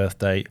 know the birth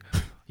date,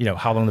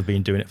 how long they've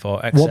been doing it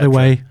for, etc. What they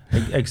weigh,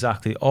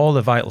 exactly, all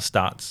the vital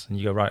stats, and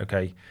you go, right,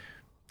 okay,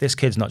 this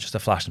kid's not just a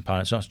flash in the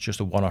pan. It's not just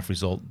a one-off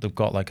result. They've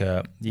got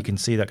you can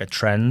see like a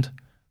trend.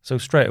 So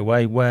straight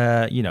away,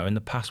 where in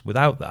the past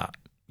without that,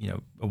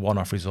 a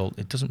one-off result,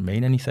 it doesn't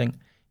mean anything.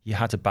 You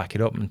had to back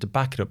it up, and to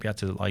back it up, you had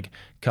to like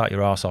cart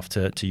your ass off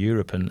to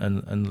Europe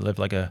and live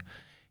like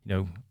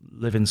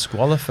live in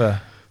squalor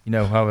for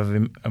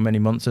however many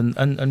months.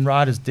 And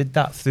riders did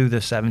that through the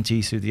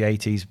 70s, through the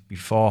 80s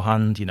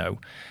beforehand.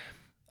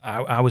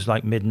 I was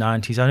like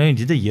mid-90s. I only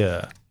did a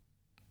year,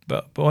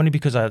 but only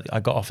because I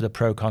got offered a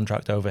pro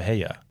contract over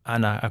here,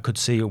 and I could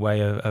see a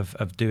way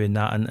of doing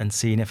that and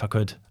seeing if I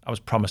could. I was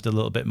promised a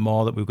little bit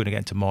more, that we were going to get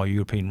into more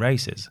European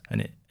races,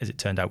 and as it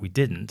turned out, we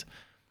didn't.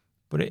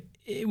 But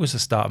it was the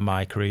start of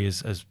my career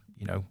as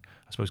I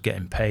suppose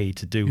getting paid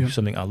to do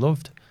something I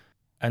loved.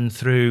 And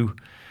through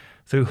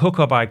hook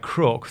or by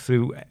crook,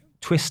 through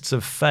twists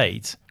of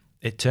fate,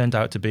 it turned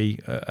out to be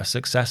a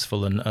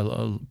successful and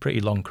a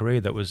pretty long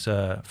career that was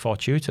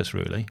fortuitous,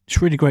 really.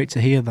 It's really great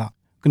to hear that.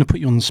 I'm going to put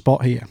you on the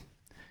spot here.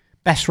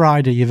 Best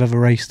rider you've ever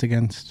raced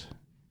against?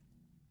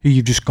 Who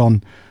you've just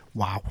gone,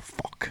 wow,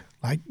 fuck.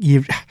 Like,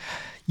 you've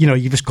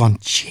just gone,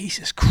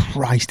 Jesus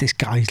Christ, this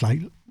guy's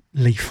like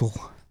lethal.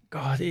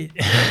 God,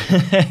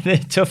 they're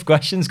tough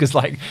questions, because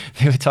like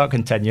they were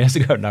talking 10 years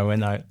ago now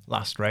when I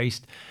last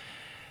raced.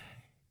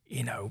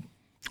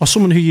 Or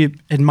someone who you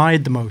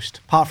admired the most,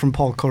 apart from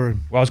Paul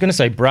Curran. Well, I was going to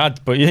say Brad,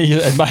 but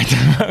you admired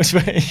the most.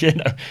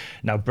 But,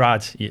 now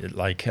Brad,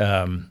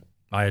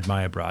 I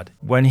admire Brad.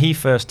 When he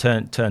first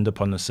turned up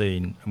on the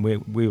scene, and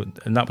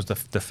and that was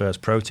the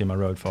first pro team I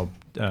rode for,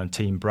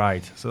 Team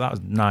Bright. So that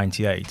was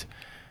 98,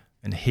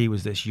 and he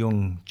was this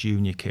young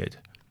junior kid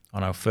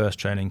on our first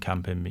training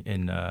camp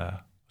in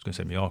I was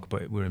going to say Mallorca,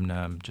 but we were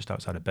in just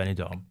outside of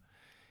Benidorm.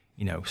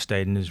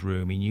 Stayed in his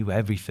room. He knew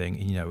everything.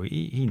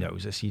 He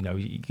knows this.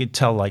 You could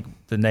tell like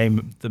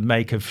the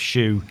make of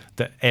shoe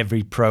that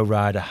every pro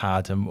rider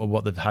had or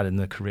what they've had in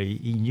their career.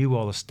 He knew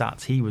all the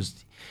stats.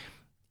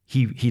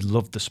 He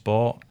loved the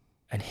sport,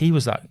 and he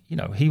was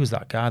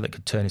that guy that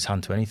could turn his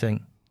hand to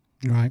anything.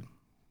 Right,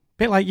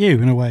 bit like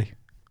you in a way.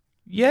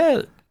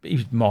 Yeah, he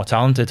was more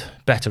talented,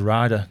 better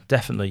rider,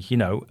 definitely.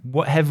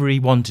 Whatever he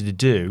wanted to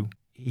do,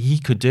 he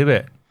could do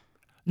it.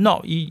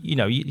 Not,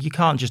 you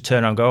can't just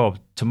turn around and go,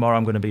 tomorrow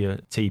I'm going to be a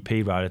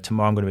TP rider,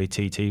 tomorrow I'm going to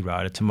be a TT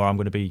rider, tomorrow I'm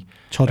going to be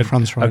Tour de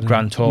France rider, a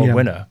Grand Tour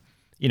winner.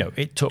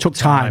 It took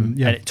time,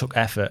 and it took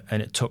effort,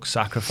 and it took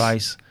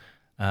sacrifice,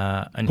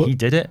 but he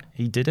did it.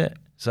 He did it.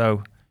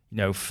 So,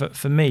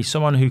 for me,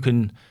 someone who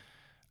can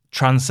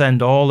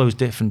transcend all those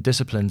different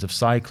disciplines of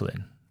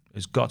cycling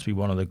has got to be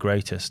one of the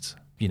greatest.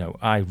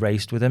 I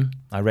raced with him.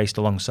 I raced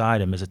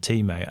alongside him as a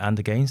teammate and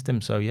against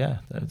him. So, yeah,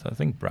 I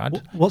think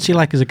Brad. What's he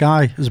like as a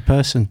guy, as a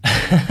person?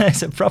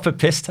 He's a proper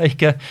piss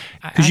taker.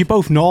 Because you're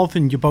both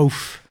northern. You're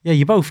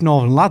both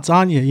northern lads,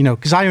 aren't you?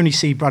 Because I only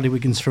see Bradley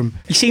Wiggins from.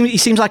 He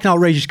seems like an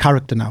outrageous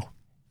character now.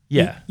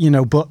 Yeah.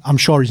 But I'm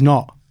sure he's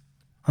not.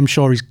 I'm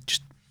sure he's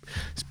just.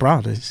 It's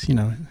Brad.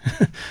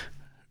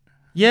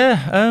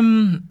 Yeah.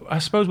 I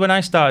suppose when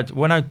I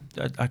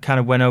kind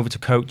of went over to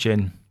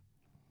coaching.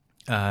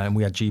 And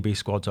we had GB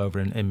squads over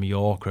in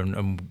Mallorca,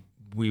 and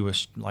we were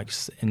like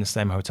in the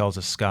same hotels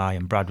as Sky,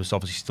 and Brad was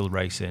obviously still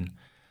racing,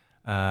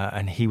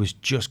 and he was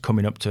just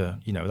coming up to,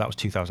 that was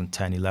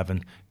 2010,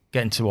 11,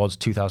 getting towards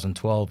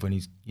 2012 when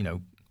he's,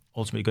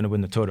 ultimately going to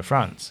win the Tour de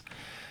France.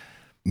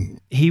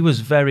 He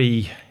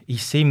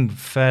seemed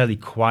fairly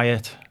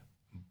quiet.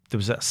 There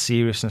was that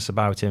seriousness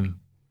about him,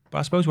 but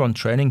I suppose we're on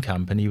training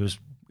camp, and he was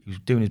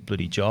doing his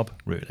bloody job,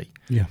 really.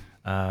 Yeah.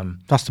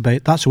 That's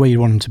the way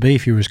you want him to be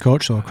if you were his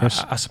coach, though,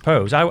 Chris. I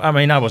suppose. I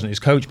mean, I wasn't his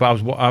coach, but I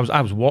was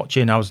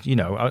watching. I was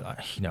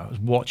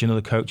watching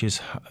other coaches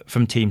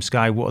from Team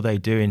Sky. What are they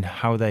doing?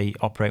 How are they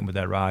operating with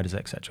their riders,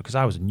 etc. Because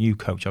I was a new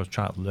coach. I was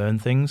trying to learn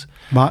things.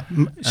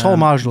 It's all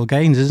marginal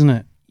gains, isn't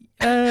it?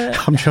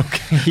 I'm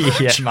joking.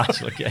 Yeah,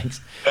 marginal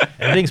gains.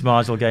 Everything's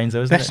marginal gains,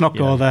 though, isn't it? Let's not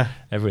go there.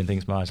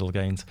 Everything's marginal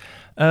gains.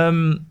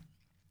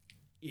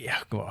 Yeah,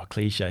 what a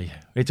cliche.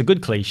 It's a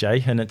good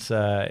cliche, and it's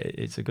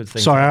a good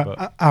thing. Sorry,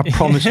 I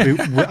promised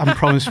I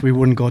promised we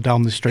wouldn't go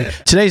down this street.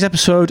 Today's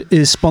episode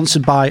is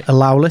sponsored by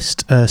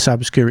Allowlist, a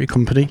cybersecurity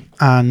company,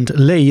 and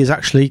Lee has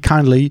actually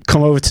kindly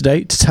come over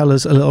today to tell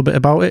us a little bit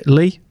about it.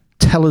 Lee,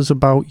 tell us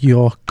about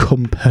your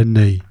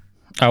company.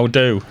 I'll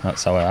do.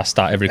 That's how I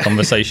start every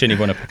conversation. You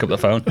want to pick up the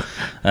phone.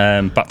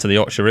 Back to the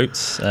Yorkshire roots.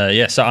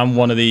 So I'm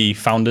one of the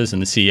founders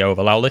and the CEO of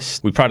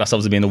Allowlist. We pride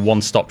ourselves on being the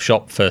one-stop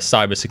shop for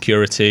cyber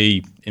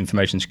security,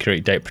 information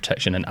security, data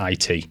protection, and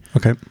IT.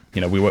 Okay.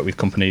 We work with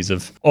companies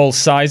of all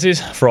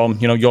sizes, from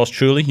yours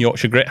truly,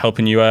 Yorkshire Grit,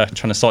 helping you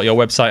trying to sort your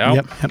website out.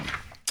 Yep.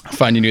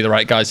 Finding you the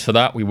right guys for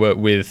that. We work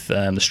with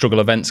the Struggle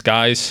Events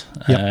guys.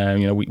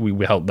 Yep.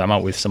 We help them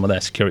out with some of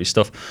their security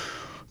stuff,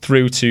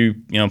 through to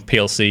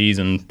PLCs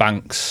and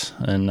banks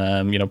and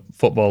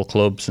football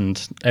clubs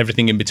and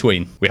everything in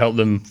between. We help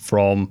them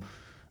from,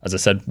 as I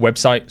said,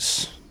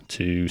 websites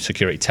to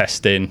security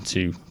testing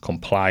to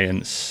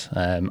compliance,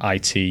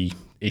 IT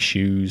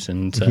issues,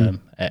 and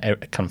kind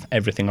of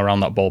everything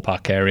around that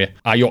ballpark area.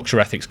 Our Yorkshire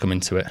ethics come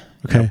into it.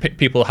 Okay.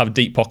 People have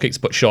deep pockets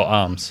but short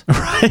arms.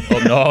 Right.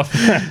 Up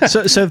north.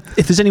 So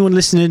if there's anyone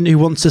listening who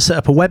wants to set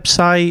up a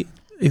website,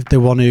 if they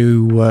want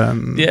to...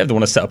 if they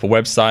want to set up a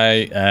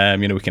website,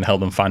 we can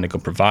help them find a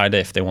good provider.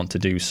 If they want to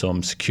do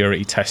some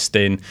security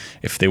testing,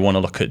 if they want to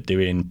look at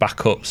doing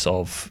backups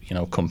of,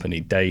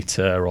 company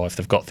data, or if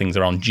they've got things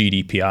around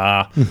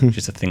GDPR, which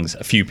is the things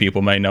a few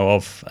people may know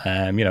of,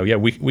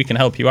 we can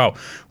help you out.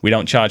 We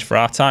don't charge for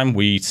our time.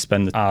 We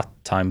spend our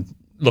time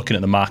looking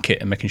at the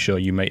market and making sure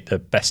you make the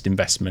best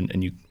investment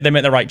and they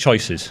make the right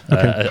choices,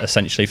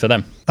 essentially, for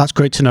them. That's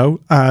great to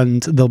know.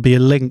 And there'll be a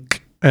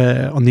link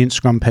on the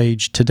Instagram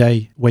page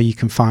today where you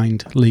can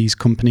find Lee's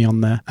company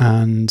on there,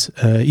 and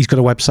he's got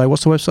a website.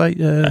 What's the website?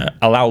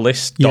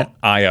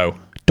 Allowlist.io.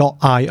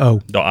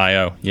 .io.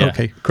 Yeah.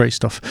 Okay, great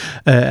stuff.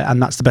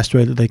 And that's the best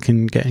way that they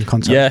can get in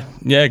contact.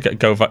 Yeah.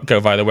 Go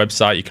via the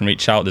website. You can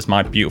reach out. There's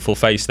my beautiful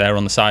face there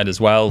on the side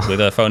as well, with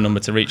a phone number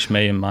to reach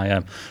me and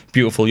my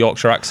beautiful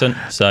Yorkshire accent.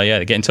 So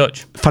get in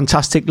touch.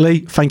 Fantastic, Lee.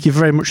 Thank you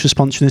very much for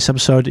sponsoring this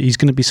episode. He's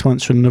going to be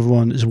sponsoring another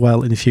one as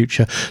well in the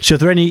future. So if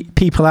there are any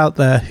people out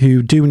there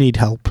who do need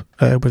help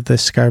with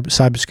this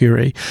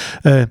cybersecurity,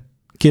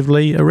 give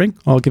Lee a ring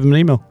or give him an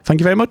email.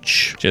 Thank you very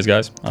much. Cheers,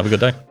 guys. Have a good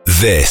day.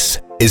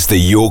 This is the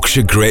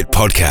Yorkshire Grit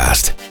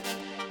Podcast.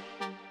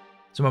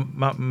 So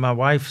my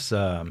wife's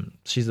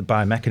she's the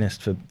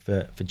biomechanist for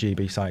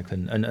GB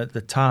Cycling, and at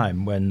the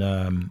time when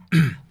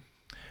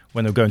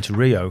they were going to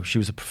Rio, she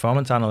was a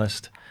performance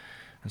analyst,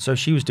 and so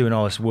she was doing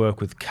all this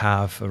work with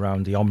Cav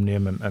around the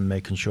Omnium and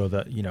making sure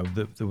that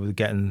that they were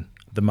getting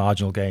the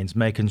marginal gains,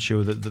 making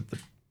sure that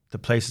the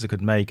places that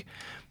could make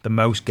the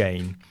most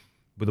gain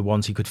were the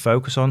ones he could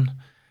focus on,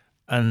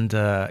 and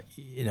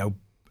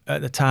at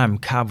the time,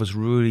 Cav was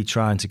really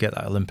trying to get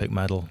that Olympic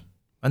medal,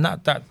 and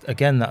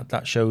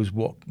that shows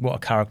what a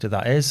character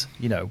that is.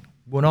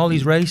 Won all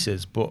these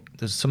races, but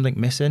there's something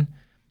missing,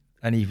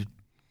 and he was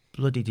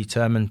bloody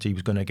determined he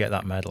was going to get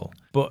that medal.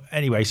 But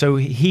anyway, so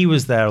he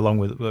was there along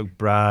with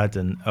Brad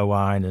and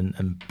Owain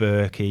and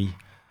Berkey,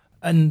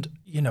 and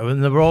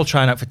and they were all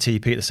trying out for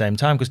TP at the same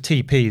time, because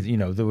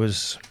TP, there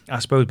was, I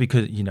suppose,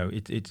 because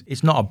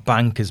it's not a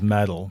banker's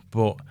medal,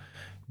 but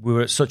we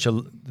were at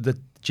the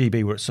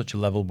GB were at such a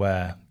level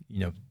where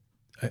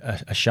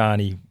a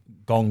shiny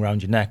gong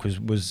round your neck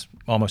was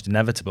almost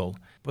inevitable.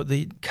 But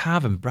the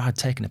Cav and Brad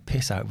taking a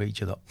piss out of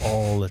each other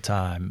all the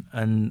time,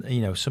 and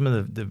some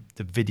of the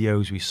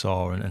videos we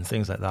saw and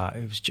things like that,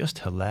 it was just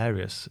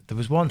hilarious. There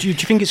was one. Do you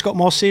think it's got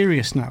more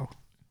serious now?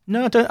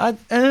 No, I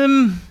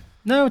don't.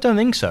 No, I don't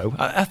think so.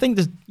 I think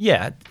there's.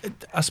 Yeah,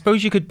 I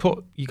suppose you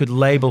could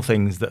label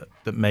things that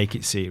make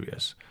it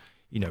serious,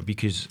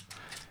 because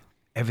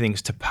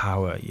everything's to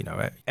power.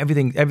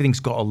 Everything's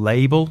got a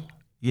label.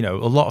 A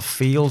lot of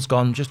fields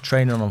gone. Just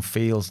training on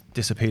fields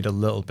disappeared a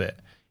little bit.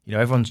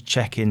 Everyone's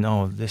checking,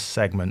 this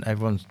segment.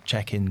 Everyone's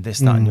checking this,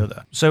 that, and the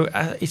other. So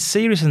it's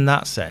serious in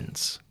that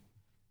sense.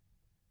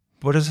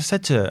 But as I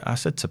said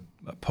to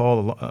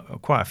Paul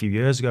quite a few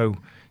years ago,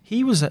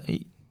 he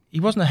wasn't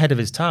ahead of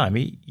his time.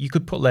 You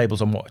could put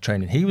labels on what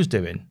training he was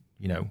doing.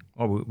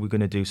 We're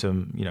going to do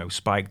some,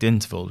 spiked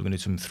intervals. We're going to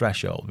do some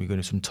threshold. We're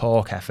going to do some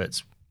torque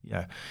efforts.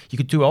 You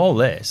could do all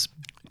this.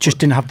 Just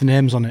didn't have the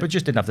names on it. But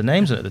just didn't have the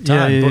names on it at the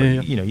time.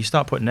 Yeah. You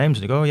start putting names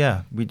on it, you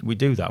go, we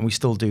do that, and we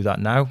still do that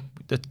now.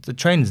 The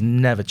training's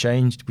never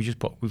changed. We've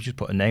just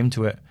put a name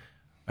to it,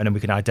 and then we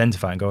can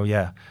identify and go,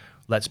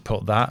 let's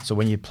put that. So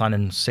when you're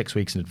planning 6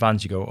 weeks in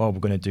advance, you go, we're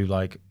going to do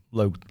like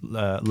low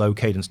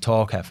cadence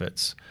torque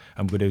efforts,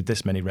 and we're going to do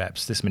this many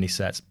reps, this many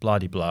sets, blah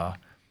de blah.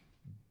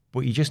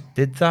 But you just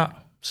did that.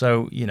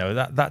 So,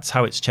 that's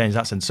how it's changed in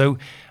that sense. So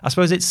I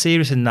suppose it's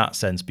serious in that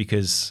sense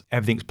because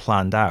everything's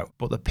planned out.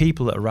 But the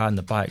people that are riding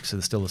the bikes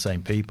are still the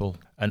same people.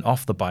 And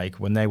off the bike,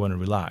 when they want to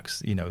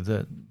relax,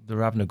 they're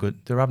having a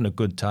good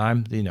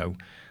time. They're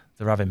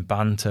having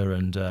banter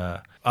and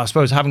I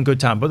suppose having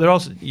good time. But they're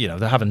also,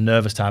 they're having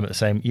nervous time at the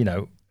same,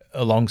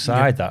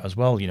 alongside that as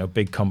well.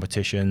 Big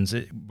competitions.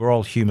 We're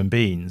all human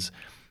beings.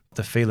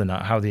 the feeling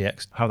that how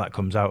that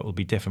comes out will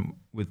be different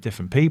with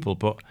different people.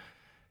 But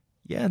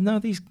yeah, no,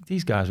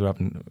 these guys were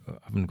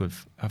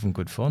having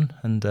good fun.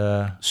 And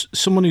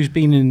someone who's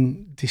been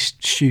in this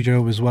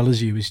studio as well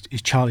as you is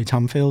Charlie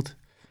Tamfield.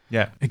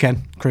 Yeah,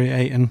 again,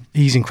 creating.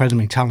 He's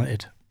incredibly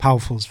talented,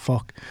 powerful as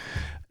fuck.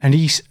 And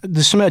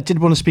there's something I did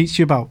want to speak to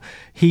you about.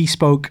 He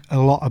spoke a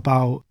lot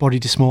about body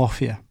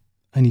dysmorphia,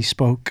 and he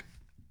spoke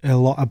a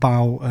lot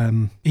about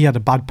he had a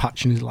bad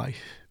patch in his life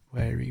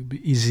where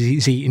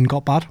his eating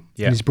got bad,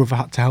 and his brother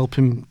had to help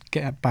him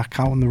get back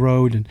out on the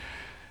road. And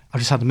I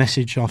just had a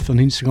message off on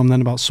Instagram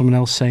then about someone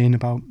else saying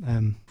about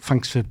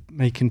thanks for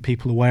making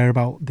people aware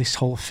about this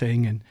whole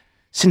thing. And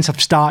since I've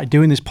started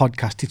doing this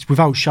podcast, it's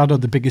without shadow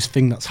the biggest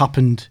thing that's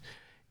happened.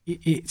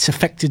 It's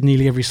affected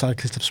nearly every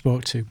cyclist I've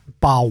spoke to,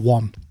 bar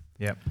one.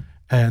 Yeah.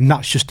 And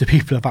that's just the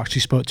people I've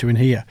actually spoke to in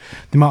here.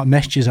 The amount of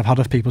messages I've had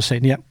of people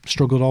saying, yep,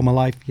 struggled all my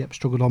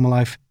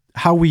life.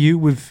 How were you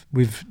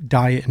with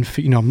diet and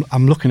food? You know,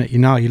 I'm looking at you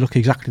now. You look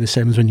exactly the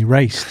same as when you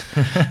raced.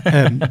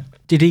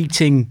 Did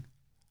eating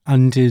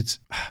and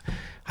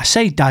I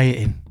say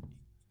dieting,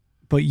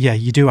 but yeah,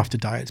 you do have to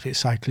diet to be a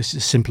cyclist.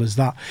 It's as simple as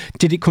that.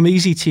 Did it come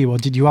easy to you, or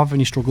did you have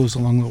any struggles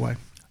along the way?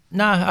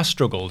 Nah, I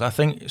struggled. I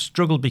think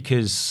struggled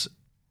because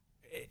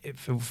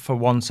for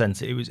one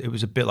sense, it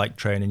was a bit like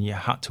training. You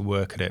had to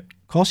work at it.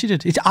 Of course you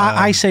did.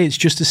 I say it's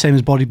just the same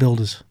as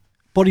bodybuilders.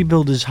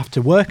 Bodybuilders have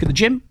to work at the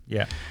gym.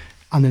 Yeah.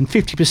 And then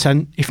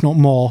 50%, if not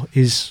more,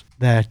 is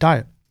their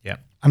diet. Yeah.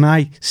 And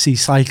I see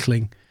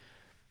cycling.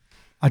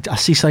 I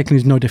see cycling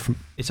is no different.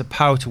 It's a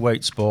power to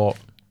weight sport.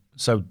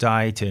 So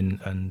dieting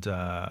and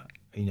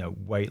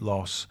weight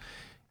loss,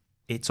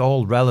 it's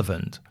all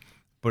relevant,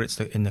 but it's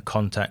in the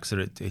context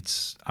that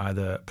it's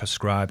either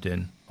prescribed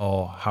in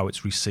or how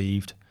it's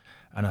received.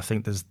 And I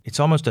think it's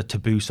almost a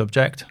taboo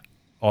subject,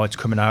 or it's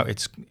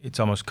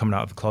almost coming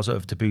out of the closet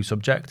of taboo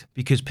subject,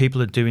 because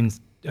people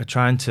are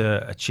trying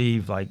to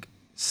achieve like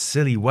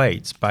silly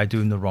weights by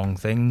doing the wrong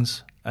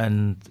things.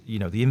 And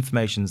the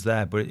information's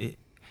there, but it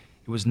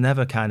was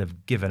never kind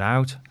of given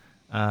out.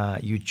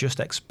 You just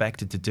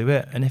expected to do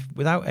it, and if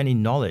without any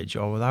knowledge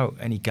or without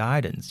any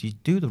guidance, you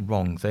do the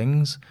wrong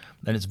things,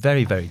 then it's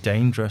very, very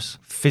dangerous.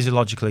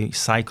 Physiologically,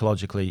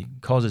 psychologically,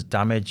 causes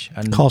damage,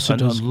 and,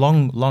 and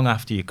long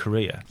after your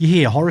career. You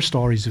hear horror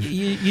stories of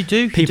you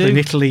do people in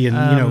Italy, and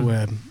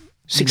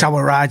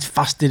 6-hour rides,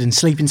 fasted, and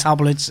sleeping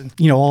tablets,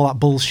 and all that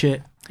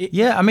bullshit.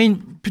 I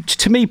mean,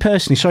 to me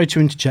personally, sorry to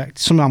interject,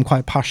 something I'm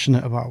quite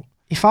passionate about.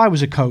 If I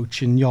was a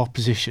coach in your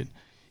position,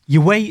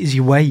 your weight is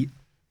your weight.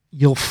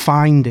 You'll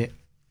find it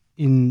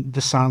in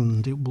the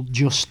sand. It will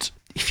just,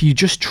 if you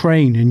just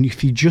train and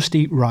if you just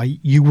eat right,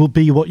 you will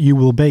be what you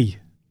will be.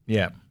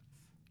 Yeah.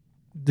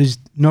 There's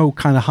no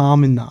kind of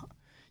harm in that.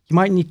 You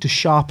might need to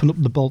sharpen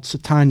up the bolts a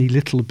tiny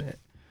little bit.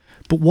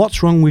 But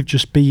what's wrong with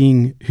just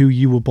being who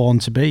you were born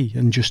to be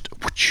and just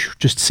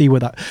see where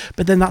that...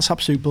 But then that's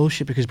absolute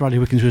bullshit, because Bradley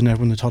Wiggins was never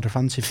won the Tour de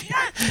France.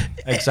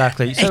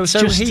 Exactly. Again,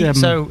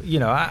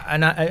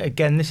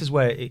 this is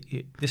where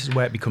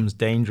it becomes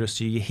dangerous.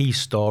 So you hear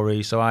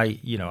stories. So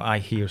I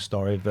hear a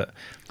story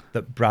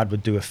that Brad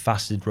would do a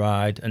fasted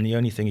ride, and the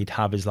only thing he'd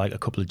have is like a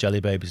couple of jelly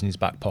babies in his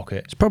back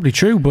pocket. It's probably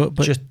true, but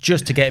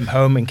just to get him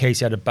home in case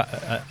he had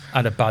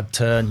a bad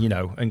turn,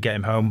 and get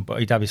him home. But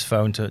he'd have his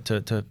phone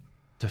to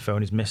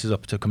phone his missus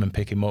up to come and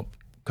pick him up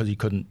because he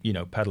couldn't,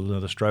 pedal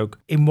another stroke.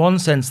 In one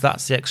sense,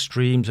 that's the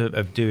extremes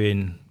of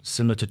doing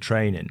similar to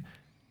training.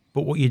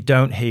 But what you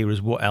don't hear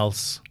is what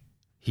else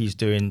he's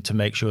doing to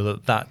make sure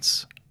that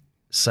that's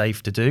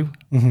safe to do,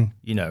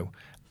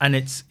 And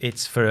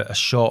it's for a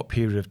short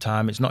period of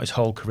time. It's not his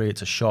whole career.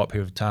 It's a short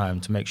period of time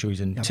to make sure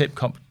he's in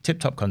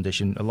tip-top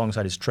condition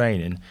alongside his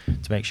training,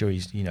 to make sure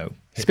he's,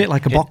 it's a bit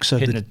like a boxer.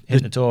 Hitting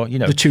the door,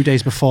 The 2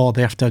 days before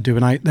they have to do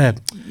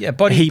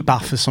heat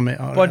bath or something.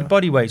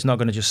 Body weight's not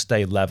going to just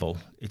stay level.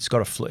 It's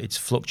got to it's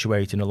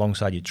fluctuating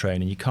alongside your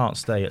training. You can't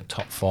stay at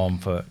top form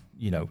for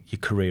your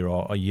career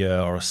or a year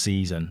or a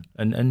season,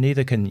 and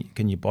neither can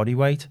your body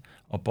weight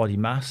or body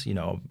mass,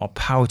 or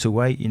power to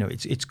weight.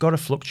 It's got to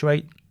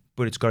fluctuate,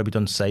 but it's got to be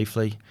done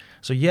safely.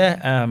 So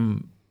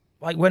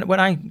like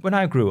when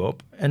I grew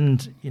up,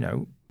 and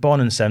born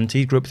in the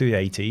 70s, grew up through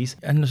the 80s,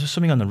 and there was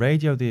something on the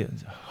radio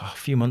a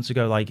few months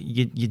ago, like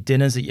your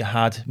dinners that you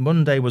had.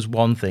 Monday was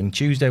one thing,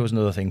 Tuesday was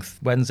another thing,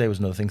 Wednesday was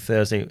another thing,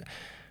 Thursday,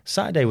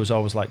 Saturday was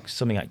always like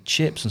something like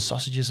chips and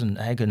sausages and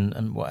egg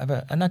and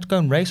whatever, and I'd go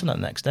and race on that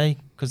the next day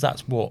because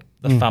that's what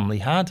the family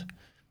had.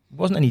 It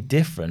wasn't any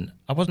different.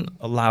 I wasn't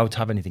allowed to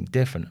have anything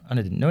different, and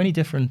I didn't know any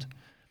different.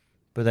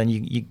 But then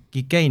you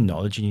gain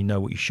knowledge, and you know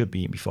what you should be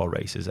eating before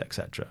races,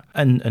 etc.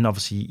 And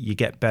obviously you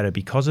get better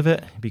because of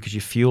it, because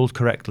you're fueled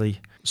correctly.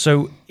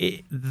 So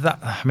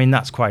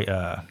that's quite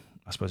I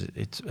suppose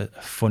it's a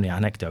funny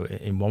anecdote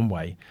in one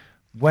way.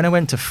 When I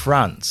went to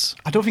France,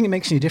 I don't think it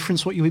makes any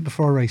difference what you eat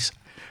before a race.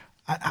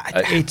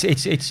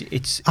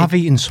 I've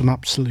eaten some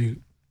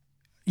absolute,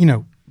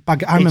 I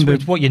remember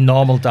it's what your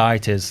normal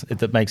diet is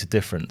that makes a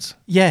difference.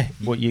 Yeah,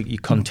 what you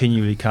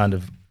continually kind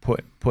of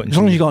putting. As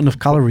long as you got enough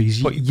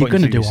calories, you're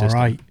going to do all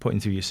right. Putting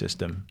through your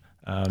system.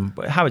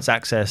 But how it's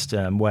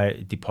accessed, where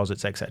it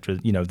deposits, etc.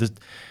 You know,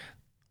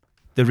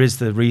 there is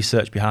the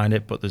research behind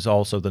it, but there's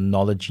also the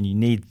knowledge, and you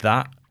need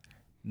that,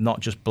 not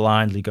just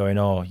blindly going,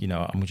 oh, you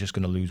know, I'm just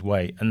going to lose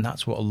weight. And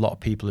that's what a lot of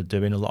people are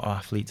doing, a lot of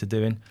athletes are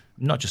doing,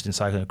 not just in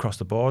cycling, across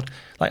the board.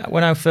 Like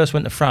when I first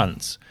went to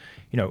France,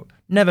 you know,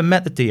 never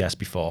met the DS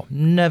before,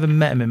 never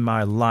met him in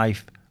my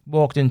life,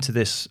 walked into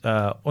this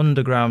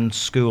underground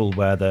school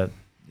where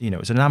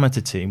it's an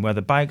amateur team where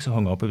the bikes are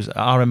hung up. It was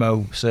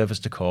RMO service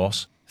to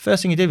course.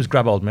 First thing he did was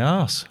grab hold of my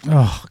arse.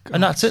 Oh, God.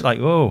 And that's it. Like,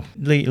 oh,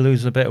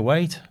 lose a bit of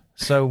weight.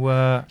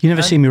 So you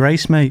never seen me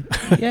race, mate.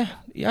 Yeah,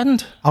 you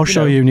hadn't. I'll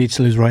show you need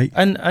to lose weight.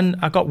 And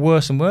I got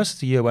worse and worse as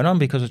the year went on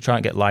because I was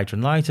trying to get lighter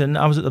and lighter. And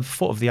I was at the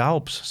foot of the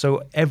Alps,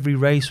 so every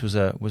race was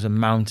a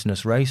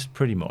mountainous race,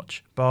 pretty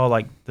much. Bar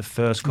like the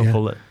first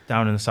couple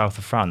down in the south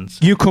of France.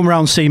 You come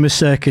round SEMA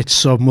circuits,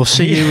 son. We'll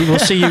see you. We'll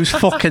see who's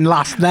fucking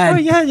last then. Oh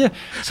yeah.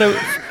 So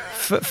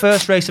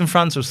first race in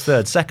France was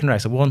third. Second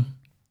race I won.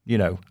 You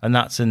know, and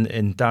that's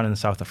in down in the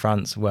south of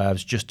France where I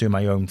was just doing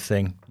my own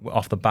thing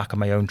off the back of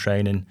my own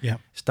training. Yeah.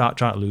 Start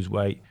trying to lose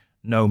weight,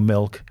 no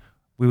milk.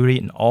 We were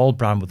eating all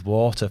bran with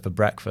water for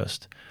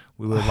breakfast.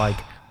 We were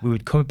we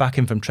would come back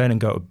in from training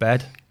and go to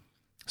bed.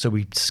 So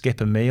we'd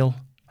skip a meal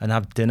and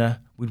have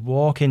dinner. We'd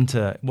walk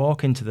into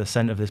the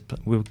centre of this.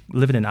 We were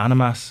living in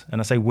Annemasse,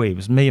 and I say we, it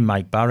was me and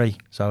Mike Barry.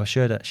 So I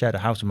shared a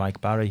house with Mike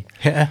Barry.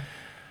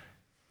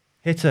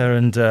 Hit her,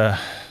 and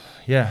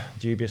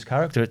dubious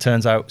character, it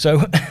turns out.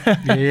 So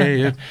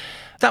yeah.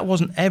 That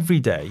wasn't every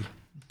day,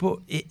 but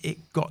it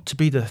got to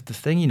be the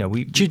thing, you know.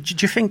 Do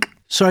you think,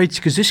 sorry,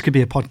 because this could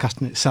be a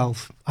podcast in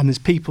itself, and there's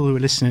people who are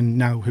listening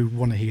now who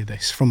want to hear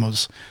this from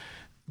us.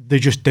 They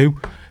just do.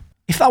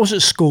 If that was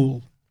at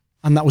school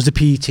and that was the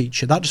PE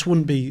teacher, that just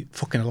wouldn't be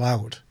fucking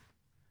allowed.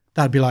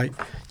 That'd be like,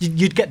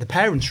 you'd get the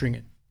parents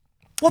ringing.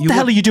 What the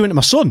hell are you doing to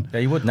my son? Yeah,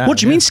 you would now. What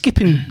do you mean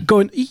skipping,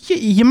 going,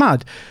 you're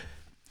mad?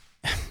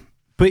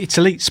 But it's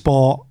elite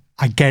sport.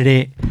 I get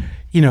it.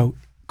 You know,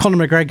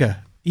 Conor McGregor,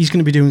 he's going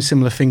to be doing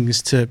similar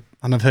things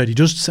and I've heard he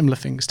does similar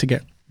things to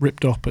get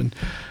ripped up. And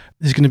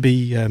there's going to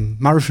be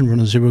marathon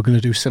runners who are going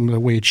to do similar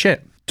weird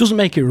shit. Doesn't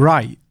make it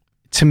right.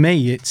 To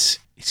me, it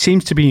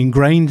seems to be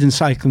ingrained in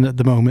cycling at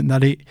the moment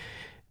that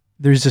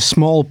there is a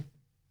small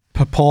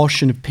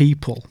proportion of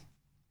people,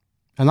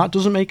 and that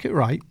doesn't make it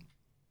right,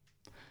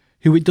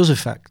 who it does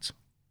affect.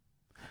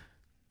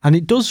 And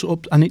it does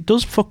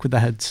fuck with their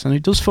heads, and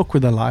it does fuck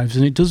with their lives,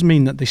 and it does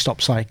mean that they stop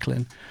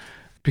cycling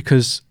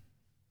because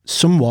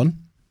someone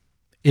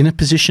in a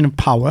position of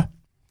power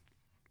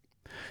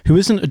who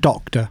isn't a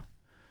doctor,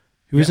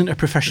 who isn't a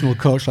professional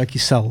coach like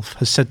yourself,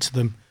 has said to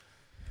them,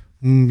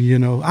 you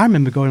know, I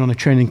remember going on a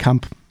training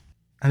camp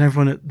and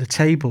everyone at the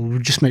table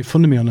would just make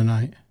fun of me on a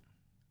night.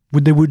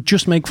 They would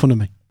just make fun of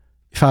me.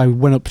 If I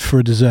went up for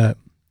a dessert,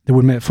 they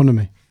would make fun of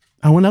me.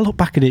 And when I look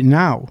back at it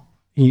now,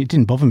 it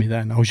didn't bother me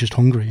then. I was just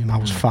hungry and I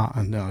was fat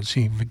and I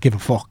didn't give a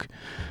fuck.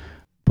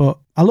 But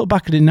I look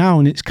back at it now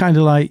and it's kind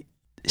of like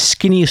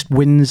skinniest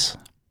wins.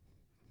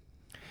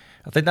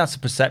 I think that's a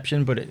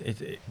perception, but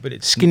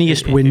it's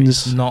skinniest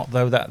wins. It's not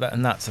though,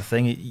 and that's the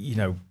thing. You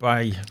know,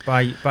 by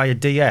a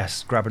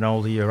DS grabbing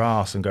hold of your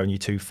arse and going, you're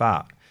too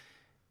fat,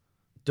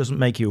 doesn't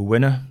make you a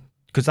winner,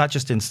 because that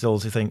just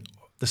instills you think,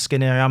 the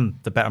skinnier I am,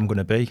 the better I'm going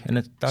to be, and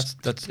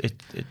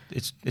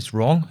it's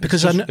wrong.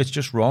 Because it's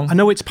just wrong. I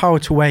know it's power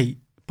to weight,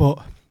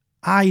 but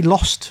I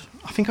lost.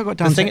 I think I got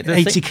down to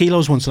 80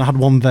 kilos once, and I had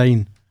one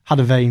vein. Had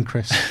a vein,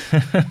 Chris.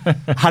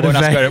 Had a vein.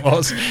 That's where it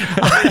was.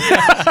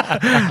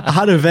 I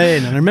had a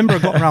vein, and I remember I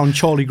got around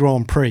Chorley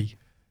Grand Prix,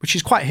 which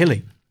is quite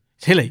hilly.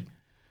 It's hilly,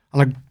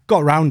 and I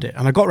got around it,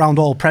 and I got around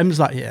all Prems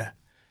that year.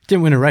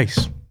 Didn't win a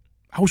race.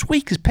 I was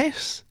weak as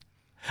piss.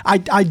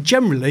 I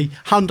generally,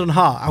 hand on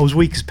heart, I was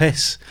weak as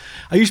piss.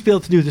 I used to be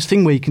able to do this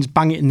thing where you can just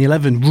bang it in the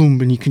 11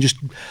 room, and you can just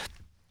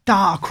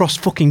dart across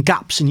fucking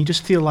gaps, and you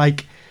just feel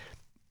like.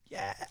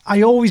 Yeah,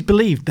 I always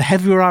believed the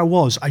heavier I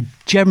was, I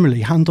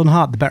generally, hand on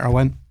heart, the better I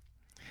went.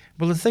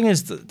 Well, the thing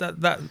is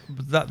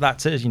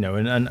that's it, you know,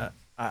 and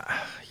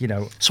you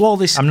know. So all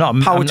this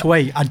power to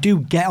weight, I do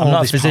get all this. I'm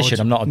not a physician.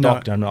 I'm not a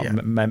doctor.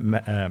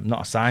 I'm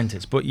not a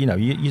scientist. But you know,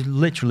 you're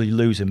literally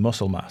losing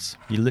muscle mass.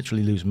 You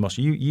literally lose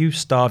muscle. You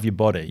starve your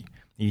body.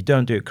 You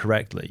don't do it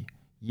correctly.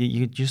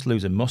 You're just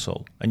losing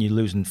muscle, and you're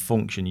losing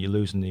function. You're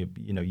losing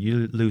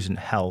you're losing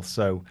health.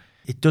 So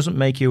it doesn't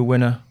make you a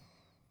winner,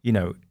 you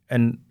know.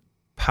 And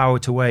power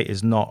to weight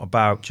is not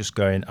about just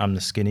going, I'm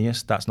the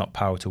skinniest. That's not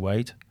power to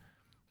weight.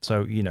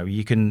 So, you know,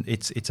 you can.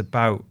 It's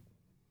about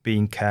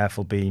being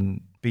careful,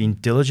 being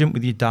diligent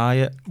with your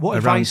diet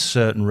around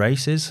certain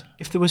races.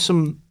 If there was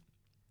some,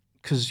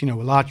 because you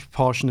know, a large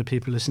proportion of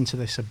people listen to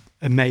this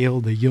are male,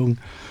 they're young.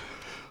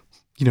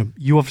 You know,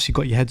 you obviously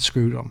got your head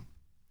screwed on,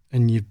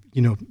 and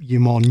you're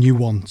more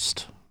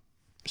nuanced.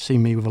 See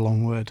me with a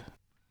long word.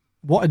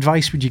 What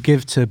advice would you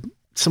give to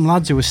some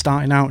lads who are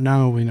starting out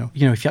now? You know,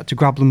 if you had to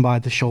grab them by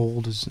the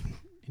shoulders,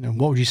 you know,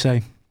 what would you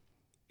say?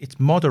 It's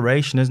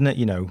moderation, isn't it?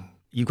 You know.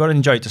 You've got to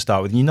enjoy it to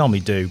start with, and you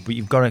normally do, but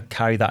you've got to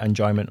carry that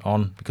enjoyment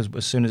on, because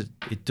as soon as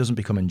it doesn't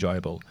become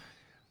enjoyable,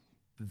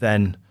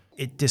 then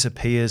it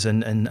disappears,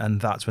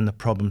 and that's when the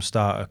problems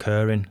start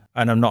occurring.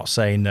 And I'm not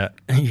saying that,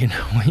 you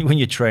know, when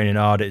you're training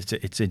hard,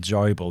 it's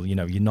enjoyable. You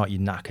know, you're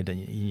knackered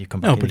and you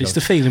come back. No, but it's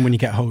the feeling when you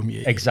get home.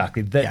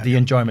 Exactly. The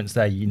enjoyment's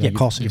there. You know, of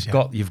course you've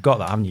got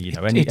that, haven't you? You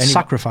know, it's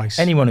sacrifice.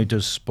 Anyone who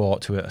does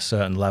sport to a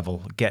certain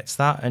level gets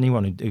that.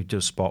 Anyone who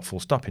does sport full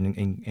stop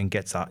and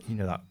gets that, you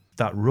know,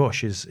 that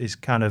rush is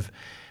kind of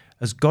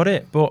has got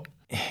it. But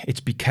it's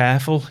be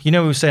careful. You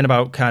know, we were saying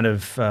about kind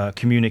of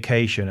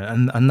communication,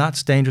 and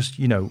that's dangerous.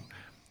 You know,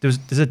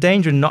 there's a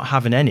danger in not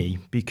having any,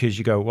 because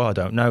you go, well, I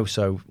don't know.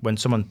 So when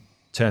someone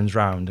turns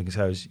around and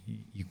says,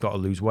 you've got to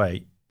lose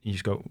weight, you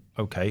just go,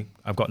 okay,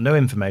 I've got no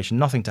information,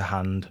 nothing to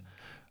hand.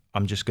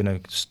 I'm just going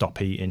to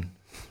stop eating.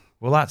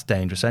 Well, that's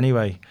dangerous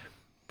anyway.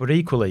 But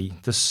equally,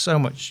 there's so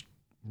much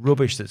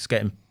rubbish that's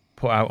getting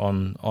put out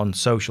on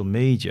social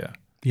media.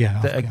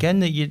 Yeah. That again,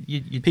 that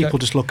you people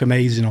just look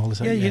amazing all the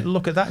time. Yeah, you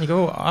look at that and you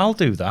go, oh, I'll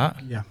do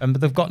that. Yeah. But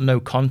they've got no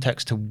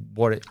context to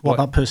what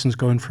that person's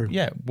going through.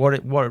 Yeah, what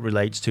it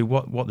relates to,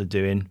 what they're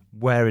doing,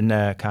 where in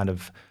their kind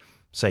of,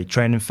 say,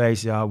 training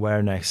phase they are, where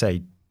in their,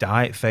 say,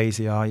 diet phase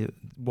they are,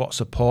 what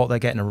support they're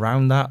getting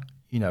around that,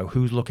 you know,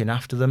 who's looking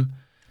after them.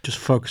 Just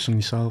focus on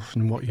yourself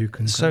and what you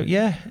can. So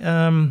yeah,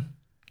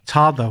 it's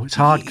hard though. It's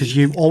hard because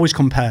you always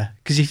compare.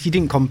 Because if you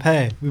didn't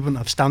compare, we wouldn't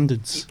have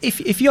standards.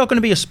 If you're going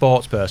to be a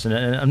sports person,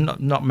 and I'm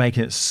not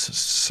making it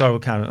so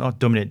kind of not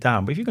dumbing it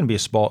down, but if you're going to be a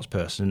sports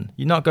person,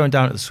 you're not going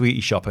down at the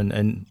sweetie shop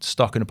and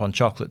stocking up on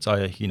chocolates,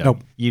 are you? You know,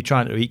 Nope. You're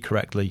trying to eat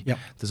correctly. Yep.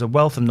 There's a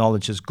wealth of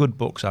knowledge. There's good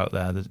books out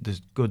there.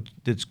 There's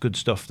good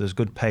stuff. There's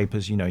good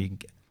papers. You know, you can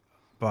get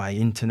by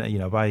internet. You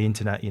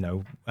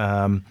know,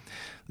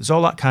 there's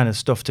all that kind of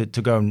stuff to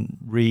go and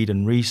read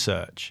and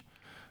research.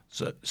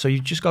 So you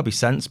just got to be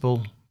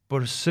sensible.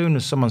 But as soon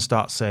as someone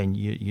starts saying,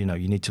 you know,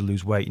 you need to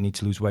lose weight,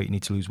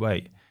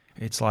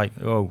 it's like,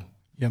 oh,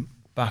 yep.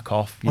 Back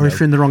off. Or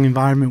if you're in the wrong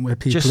environment where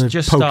people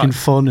are poking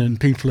fun and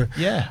people are...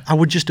 Yeah. I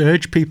would just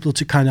urge people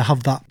to kind of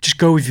have that, just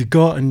go with your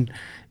gut. And,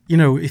 you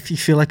know, if you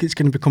feel like it's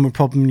going to become a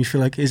problem and you feel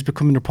like it is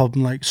becoming a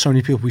problem, like so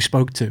many people we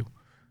spoke to,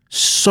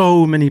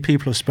 so many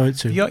people have spoke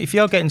to. If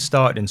you're getting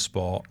started in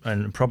sport,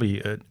 and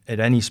probably at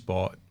any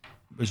sport,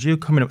 as you're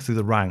coming up through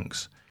the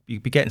ranks,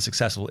 you'd be getting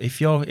successful.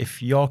 If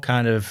you're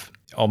kind of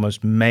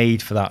almost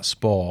made for that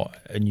sport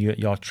and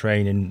you're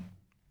training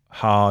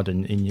hard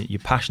and you're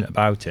passionate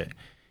about it,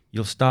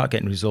 you'll start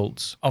getting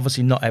results.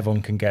 Obviously, not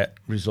everyone can get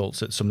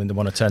results at something they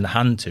want to turn the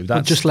hand to.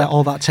 But just let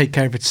all that take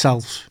care of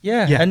itself.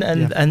 Yeah.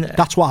 And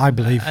that's what I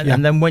believe.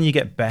 And then when you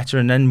get better,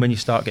 and then when you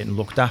start getting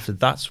looked after,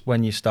 that's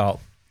when you start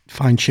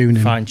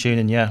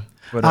fine-tuning. Yeah.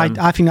 But,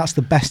 I think that's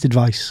the best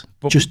advice.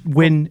 Just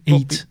win,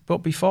 eat. But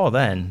before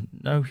then,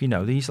 no, you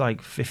know, these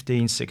like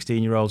 15,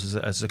 16-year-olds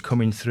as they're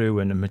coming through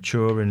and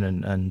maturing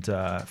and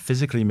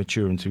physically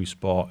maturing through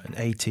sport at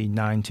 18,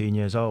 19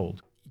 years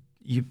old,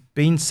 you've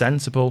been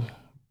sensible,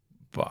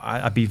 but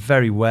I'd be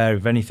very wary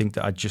of anything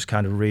that I just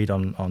kind of read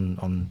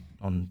on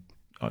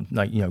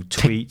like, you know,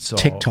 tweets or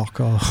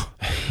TikTok or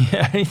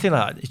yeah, anything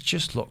like that. It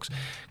just looks,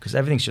 because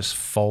everything's just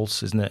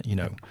false, isn't it? You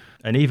know,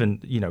 and even,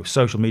 you know,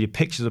 social media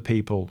pictures of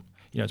people,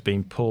 you know, it's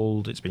been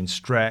pulled, it's been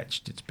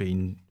stretched, it's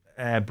been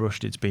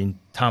airbrushed, it's been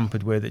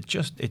tampered with. It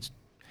just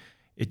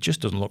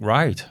doesn't look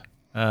right.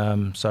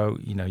 So,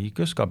 you know, you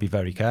just got to be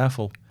very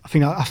careful. I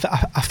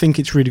think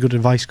it's really good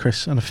advice,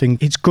 Chris, and I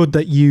think it's good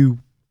that you're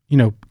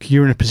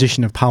in a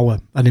position of power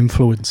and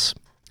influence,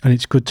 and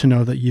it's good to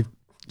know that you've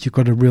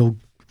got a real,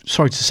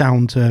 sorry to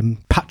sound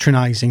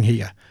patronising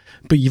here,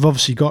 but you've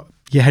obviously got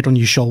your head on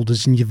your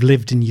shoulders and you've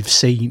lived and you've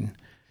seen.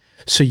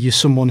 So you're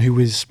someone who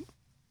is,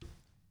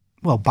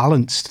 well,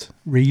 balanced,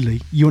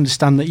 really. You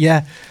understand that,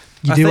 yeah,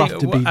 you do have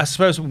to be... I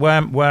suppose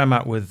where I'm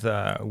at with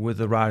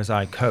the riders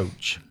I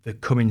coach, they're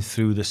coming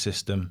through the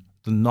system.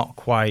 They're not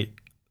quite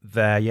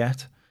there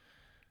yet.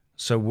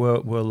 So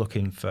we're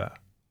looking for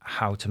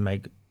how to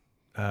make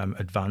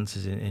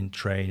advances in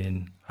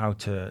training, how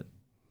to,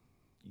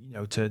 you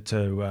know,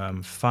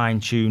 to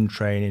fine-tune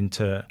training,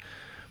 to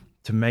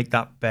make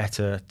that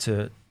better,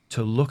 to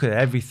look at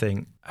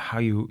everything, how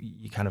you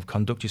kind of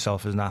conduct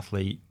yourself as an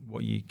athlete,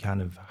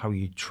 how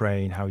you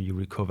train, how you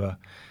recover.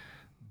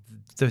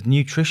 The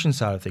nutrition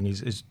side of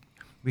things is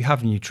we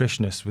have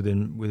nutritionists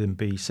within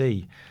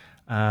BC,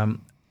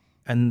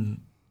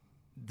 and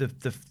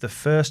the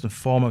first and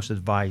foremost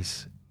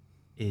advice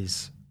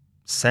is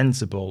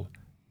sensible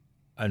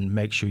and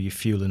make sure you're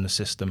fueling the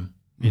system.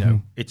 You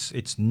know,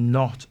 it's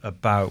not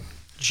about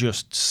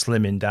just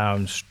slimming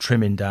down,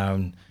 trimming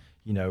down.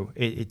 You know,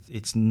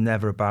 it's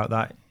never about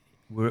that.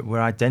 We're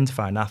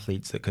identifying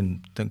athletes that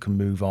can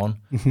move on.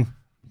 Mm-hmm.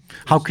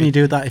 How can you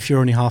do that if you're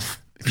only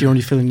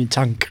filling your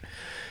tank?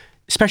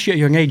 Especially at a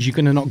young age, you're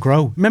going to not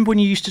grow. Remember when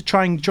you used to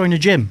try and join a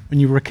gym when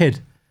you were a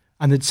kid,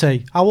 and they'd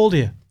say, "How old are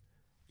you?"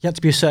 You had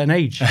to be a certain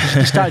age. If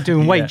you started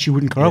doing weights, you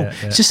wouldn't grow. Yeah.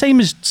 It's the same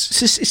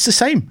it's the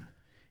same.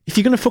 If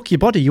you're going to fuck your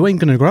body, you ain't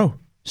going to grow.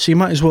 So you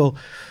might as well.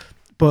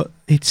 But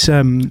it's.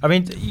 I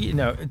mean, you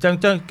know,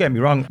 don't get me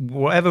wrong.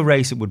 Whatever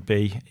race it would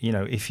be, you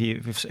know,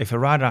 if a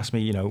rider asks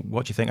me, you know,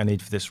 what do you think I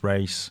need for this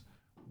race?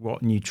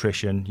 what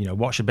nutrition,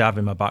 what should I have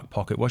in my back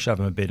pocket, what should I have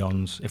in my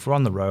bidons. If we're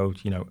on the road,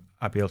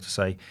 I'd be able to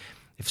say,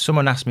 if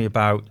someone asked me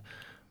about,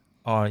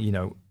 do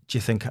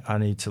you think I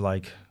need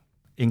to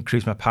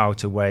increase my power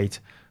to weight?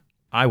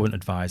 I wouldn't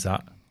advise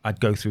that. I'd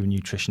go through a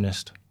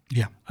nutritionist.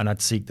 Yeah. And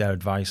I'd seek their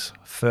advice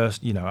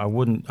first. I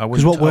wouldn't.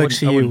 Because what works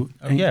for you?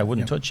 I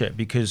wouldn't touch it,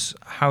 because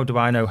how do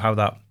I know how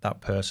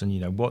that person,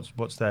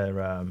 what's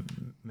their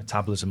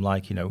metabolism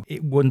like?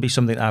 It wouldn't be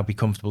something I'd be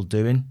comfortable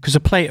doing. Because a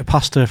plate of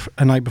pasta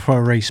a night before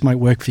a race might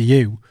work for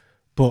you,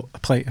 but a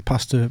plate of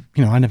pasta,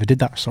 I never did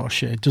that sort of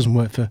shit. It doesn't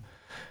work for,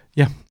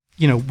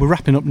 we're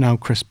wrapping up now,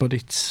 Chris, but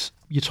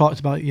you talked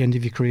about the end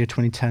of your career,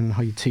 2010, and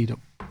how you teed up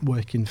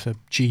working for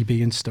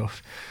GB and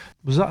stuff.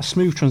 Was that a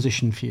smooth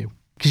transition for you?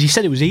 Because you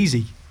said it was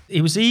easy.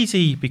 It was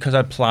easy because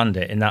I planned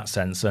it in that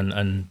sense,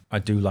 and I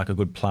do like a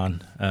good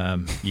plan.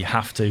 You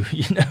have to,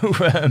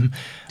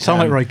 Sound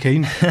like Roy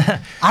Keane.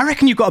 I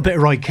reckon you've got a bit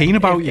of Roy Keane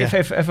about you.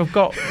 If I've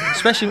got,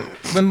 especially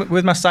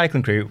with my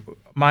cycling crew,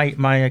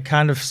 my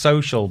kind of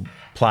social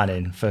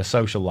planning for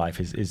social life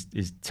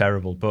is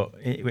terrible. But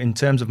in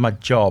terms of my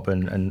job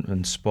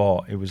and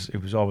sport, it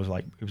was always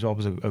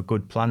a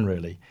good plan,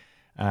 really.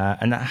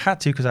 And I had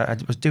to, because I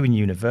was doing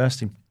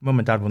university. Mum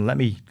and Dad wouldn't let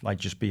me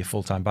just be a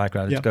full-time bike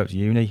rider to go to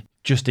uni,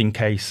 just in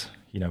case,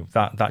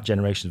 that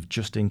generation of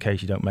just in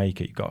case you don't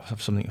make it, you've got to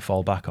have something to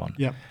fall back on.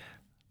 Yeah.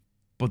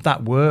 But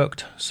that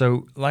worked.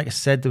 So like I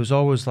said, there was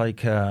always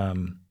there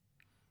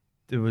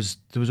was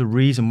a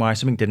reason why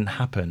something didn't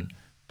happen,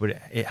 but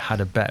it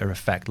had a better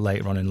effect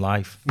later on in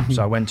life. Mm-hmm.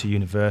 So I went to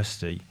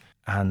university,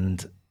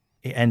 and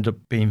it ended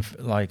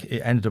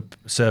up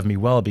serving me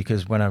well,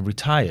 because when I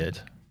retired,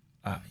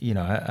 I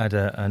had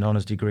an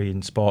honours degree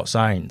in sports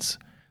science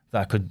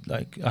that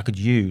I could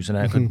use, and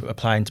I could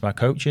apply into my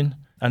coaching.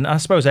 And I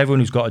suppose everyone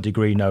who's got a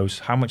degree knows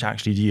how much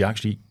do you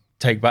actually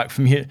take back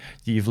from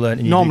you've learned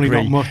in your normally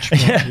degree. Not much, but,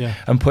 yeah.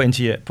 And put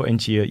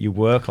into your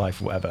work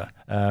life or whatever.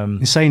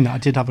 In saying that, I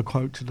did have a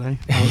quote today.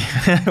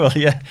 Well,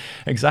 yeah,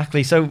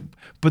 exactly. So,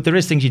 but there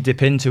is things you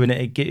dip into, and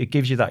it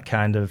gives you that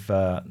kind of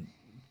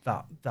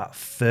that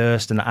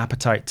thirst and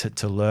appetite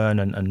to learn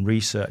and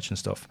research and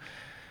stuff.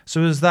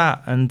 So there's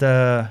that, and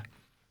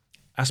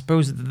I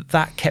suppose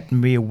that kept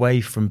me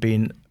away from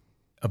being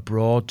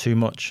abroad too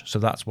much. So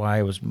that's why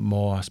I was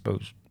more, I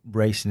suppose,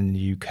 racing in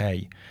the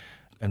UK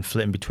and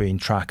flitting between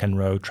track and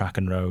road.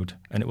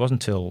 And it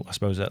wasn't until, I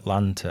suppose,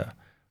 Atlanta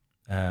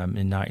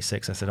in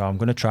 '96, I said, I'm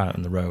going to try it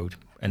on the road.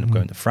 Ended up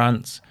going to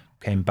France,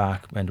 came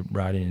back, ended up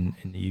riding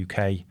in the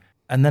UK.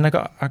 And then I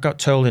got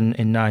told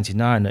in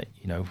 '99 that,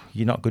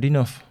 you're not good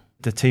enough.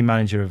 The team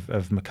manager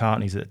of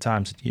McCartney's at the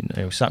time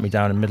said, sat me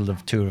down in the middle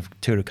of Tour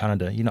of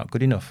Canada, you're not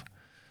good enough.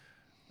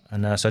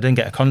 And so I didn't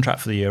get a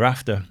contract for the year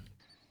after.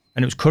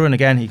 And it was Curran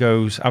again. He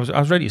goes, I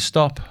was ready to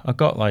stop. I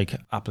got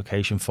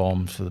application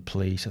forms for the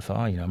police. I thought,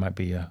 I might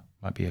be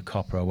a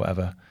copper or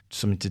whatever,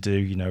 something to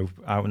do,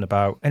 out and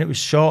about. And it was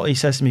short. He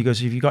says to me, he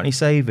goes, have you got any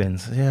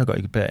savings? I said, yeah, I got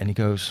a bit. And he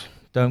goes,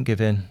 don't give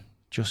in,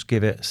 just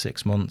give it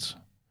 6 months.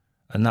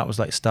 And that was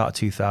start of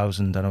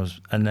 2000. And I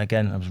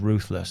was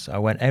ruthless. I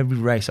went every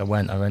race I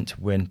went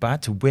to win, but I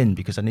had to win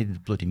because I needed the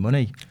bloody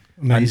money.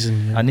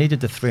 Amazing. Yeah. I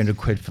needed the 300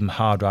 quid from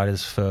Hard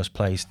Riders first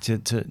place to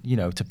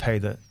pay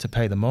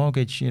the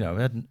mortgage.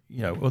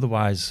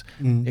 Otherwise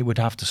it would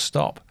have to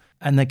stop.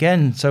 And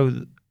again,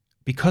 so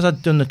because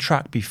I'd done the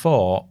track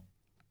before,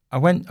 I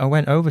went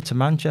over to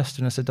Manchester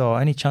and I said,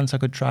 any chance I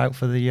could try out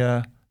for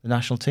the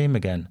national team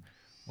again?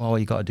 Well,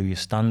 you got to do your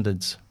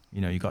standards.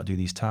 You got to do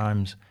these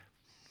times.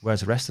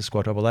 Whereas the rest of the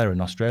squad, they're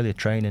in Australia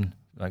training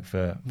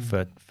for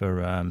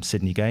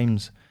Sydney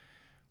Games.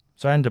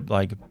 So I ended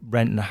up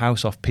renting a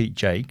house off Pete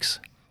Jakes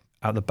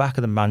out the back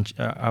of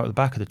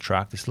the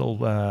track. This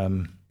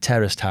little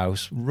terraced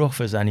house,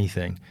 rough as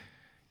anything.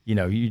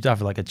 You'd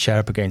have a chair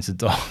up against the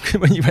door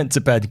when you went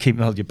to bed,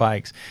 keeping all your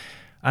bikes.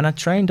 And I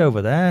trained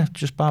over there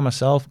just by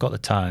myself, got the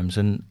times,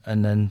 and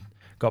then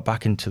got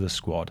back into the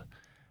squad,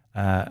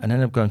 and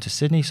ended up going to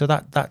Sydney. So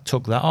that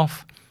took that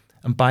off.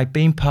 And by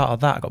being part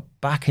of that, I got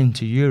back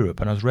into Europe,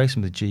 and I was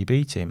racing with the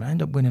GB team. I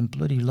ended up winning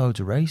bloody loads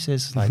of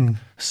races,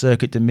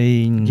 Circuit de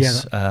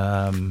Mines.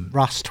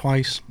 RAS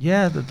twice.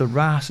 Yeah, the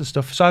RAS and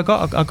stuff. So I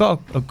got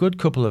a good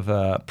couple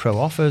of pro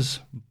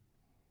offers.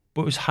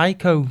 But it was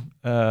Heiko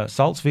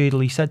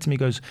Salzwiedel. He said to me, he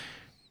goes,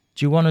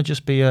 do you want to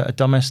just be a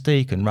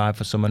domestique and ride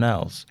for someone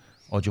else?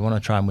 Or do you want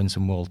to try and win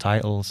some world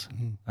titles?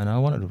 And I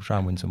wanted to try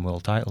and win some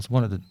world titles. I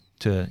wanted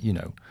to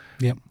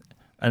Yep.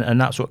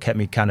 And that's what kept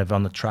me kind of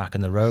on the track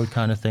and the road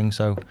kind of thing.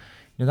 So,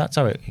 that's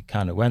how it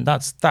kind of went.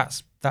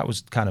 That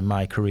was kind of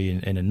my career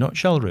in a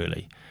nutshell,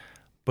 really.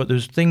 But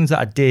there's things that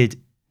I did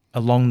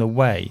along the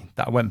way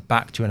that I went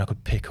back to and I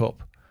could pick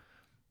up.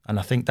 And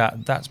I think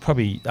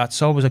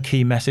that's always a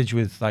key message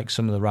with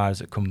some of the riders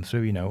that come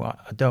through. I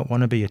don't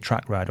want to be a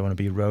track rider. I want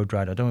to be a road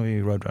rider. I don't want to be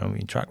a road rider. I want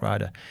to be a track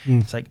rider.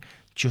 It's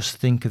just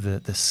think of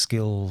the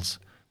skills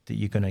that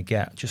you're going to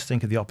get. Just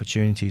think of the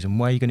opportunities and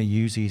where you're going to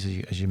use these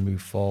as you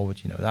move forward.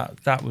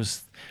 That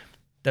was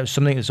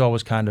something that's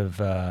always kind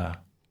of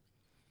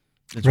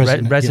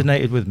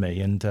resonated with me,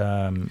 and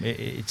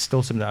it's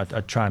still something that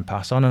I'd try and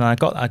pass on. And I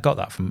got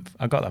that from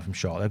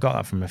Shortley. I got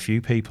that from a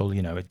few people.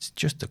 You know, it's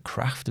just the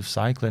craft of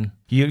cycling.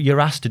 You're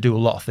asked to do a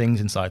lot of things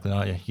in cycling,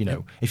 aren't you? You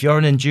know, if you're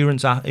an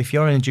endurance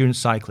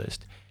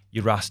cyclist,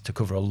 you're asked to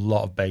cover a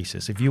lot of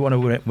bases. If you want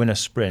to win a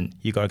sprint,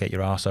 you got to get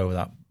your arse over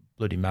that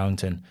bloody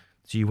mountain.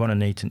 So you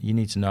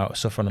need to know how to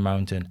suffer on a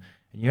mountain.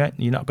 And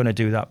you're not going to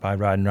do that by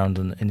riding around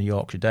in the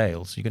Yorkshire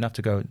Dales. You're going to have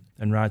to go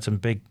and ride some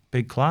big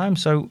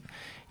climbs. So,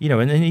 you know,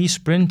 and these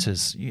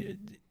sprinters,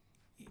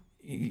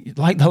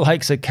 like the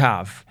likes of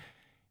Cav,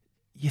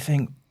 you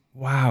think,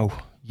 wow,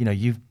 you know,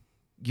 you've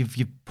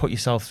put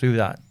yourself through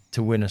that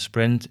to win a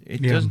sprint.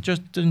 It doesn't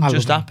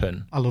just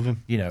happen. I love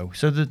him. You know,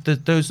 so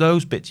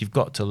those bits you've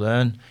got to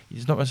learn.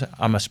 It's not going to say,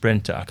 I'm a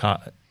sprinter.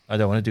 I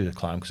don't want to do the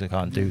climb because I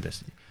can't do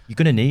this. You're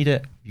going to need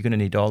it. You're going to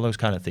need all those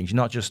kind of things. You're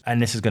not just, and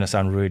this is going to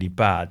sound really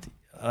bad,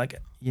 like,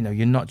 you know,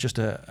 you're not just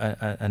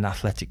an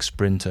athletic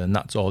sprinter and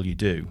that's all you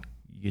do.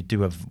 You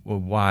do a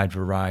wide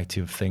variety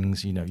of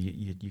things. You know,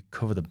 you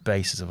cover the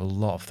bases of a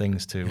lot of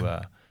things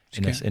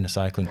in a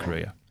cycling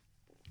career.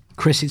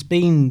 Chris, it's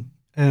been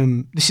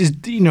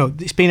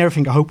it's been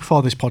everything I hoped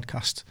for this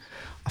podcast.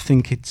 I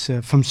think it's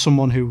from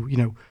someone who, you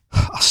know,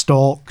 I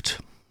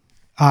stalked,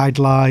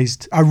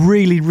 idolised. I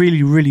really,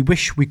 really, really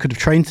wish we could have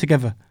trained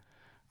together.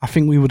 I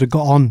think we would have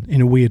got on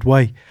in a weird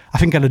way. I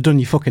think I'd have done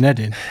your fucking head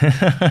in.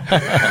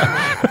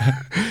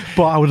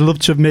 But I would have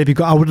loved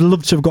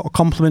to have got a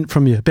compliment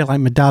from you, a bit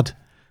like my dad.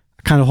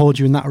 I kind of hold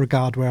you in that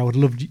regard, where I would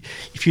have loved you,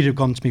 if you'd have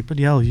gone to me,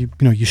 bloody hell, you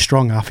know, you're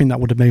strong. I think that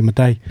would have made my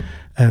day.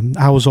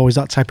 I was always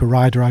that type of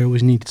rider. I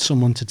always needed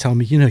someone to tell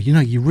me, you know,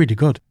 you're really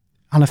good.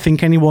 And I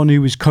think anyone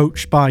who is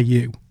coached by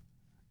you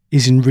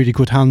is in really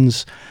good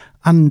hands.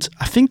 And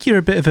I think you're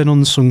a bit of an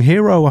unsung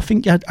hero. I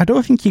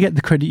don't think you get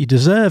the credit you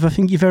deserve. I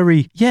think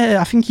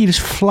I think you just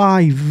fly.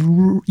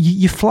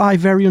 You fly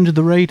very under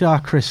the radar,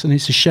 Chris, and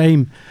it's a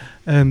shame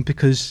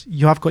because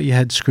you have got your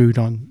head screwed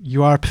on.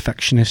 You are a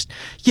perfectionist.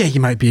 Yeah, you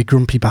might be a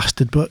grumpy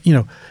bastard, but, you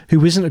know,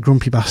 who isn't a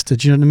grumpy bastard?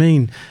 Do you know what I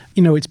mean?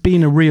 You know, it's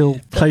been a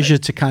real pleasure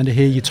to kind of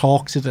hear you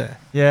talk today.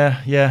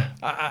 Yeah.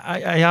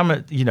 I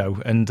am, you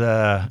know, and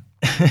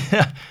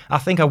I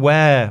think I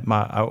wear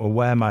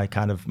my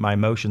kind of my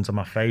emotions on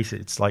my face.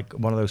 It's like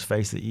one of those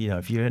faces that, you know,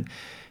 if you're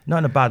not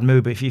in a bad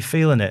mood, but if you're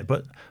feeling it,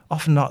 but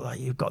often not, like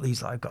you've got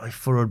these, like, I've got like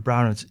furrowed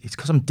brow. And it's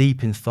because I'm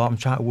deep in thought. I'm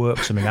trying to work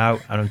something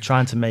out, and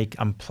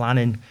I'm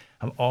planning.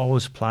 I'm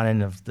always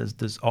planning.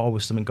 There's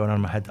always something going on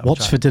in my head.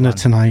 What's for dinner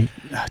tonight?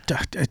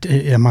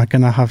 Am I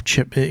going to have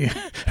chip?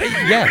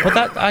 Yeah, but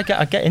that I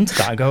get into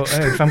that. I go,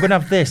 if I'm going to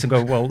have this, I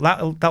go, well,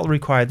 that'll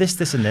require this,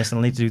 and this, and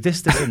I'll need to do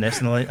this, and this,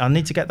 and I'll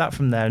need to get that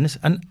from there, and this,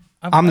 and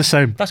I'm the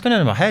same. That's going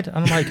on in my head, and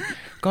I'm like,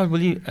 God,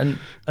 will you? And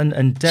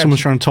Deb,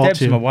 someone's trying to talk Deb's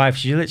to you. My wife.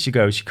 She literally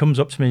goes. She comes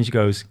up to me and she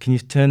goes, "Can you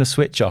turn the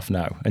switch off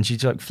now?" And she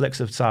like flicks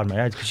the side of my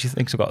head because she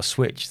thinks I've got a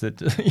switch.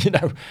 That, you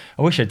know,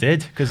 I wish I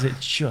did, because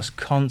it's just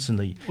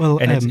constantly. Well,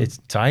 and it's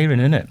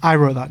tiring, isn't it? I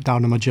wrote that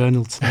down in my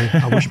journal today.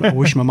 I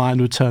wish my mind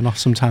would turn off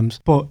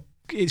sometimes. But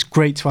it's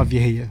great to have you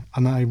here,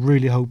 and I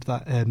really hope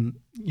that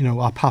you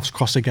know, our paths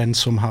cross again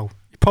somehow.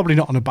 Probably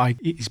not on a bike.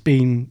 It's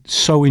been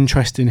so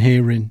interesting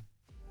hearing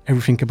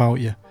everything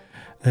about you.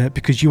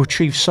 Because you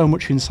achieve so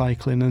much in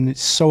cycling, and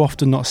it's so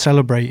often not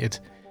celebrated,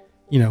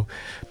 you know.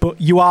 But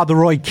you are the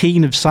Roy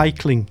Keane of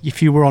cycling.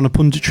 If you were on a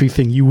punditry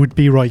thing, you would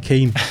be Roy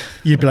Keane.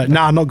 You'd be like,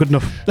 nah, not good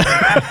enough.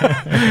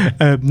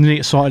 Need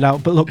to sort it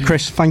out. But look,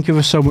 Chris, thank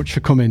you so much for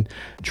coming.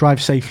 Drive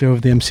safely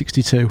over the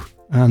M62,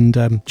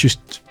 and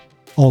just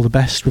all the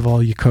best with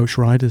all your coach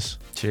riders.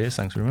 Cheers,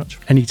 thanks very much.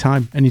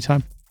 Anytime.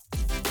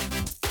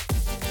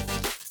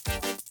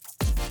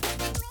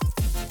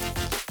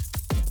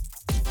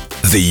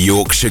 The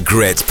Yorkshire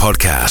Grit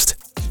Podcast.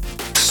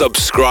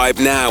 Subscribe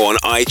now on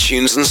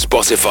iTunes and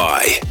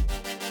Spotify.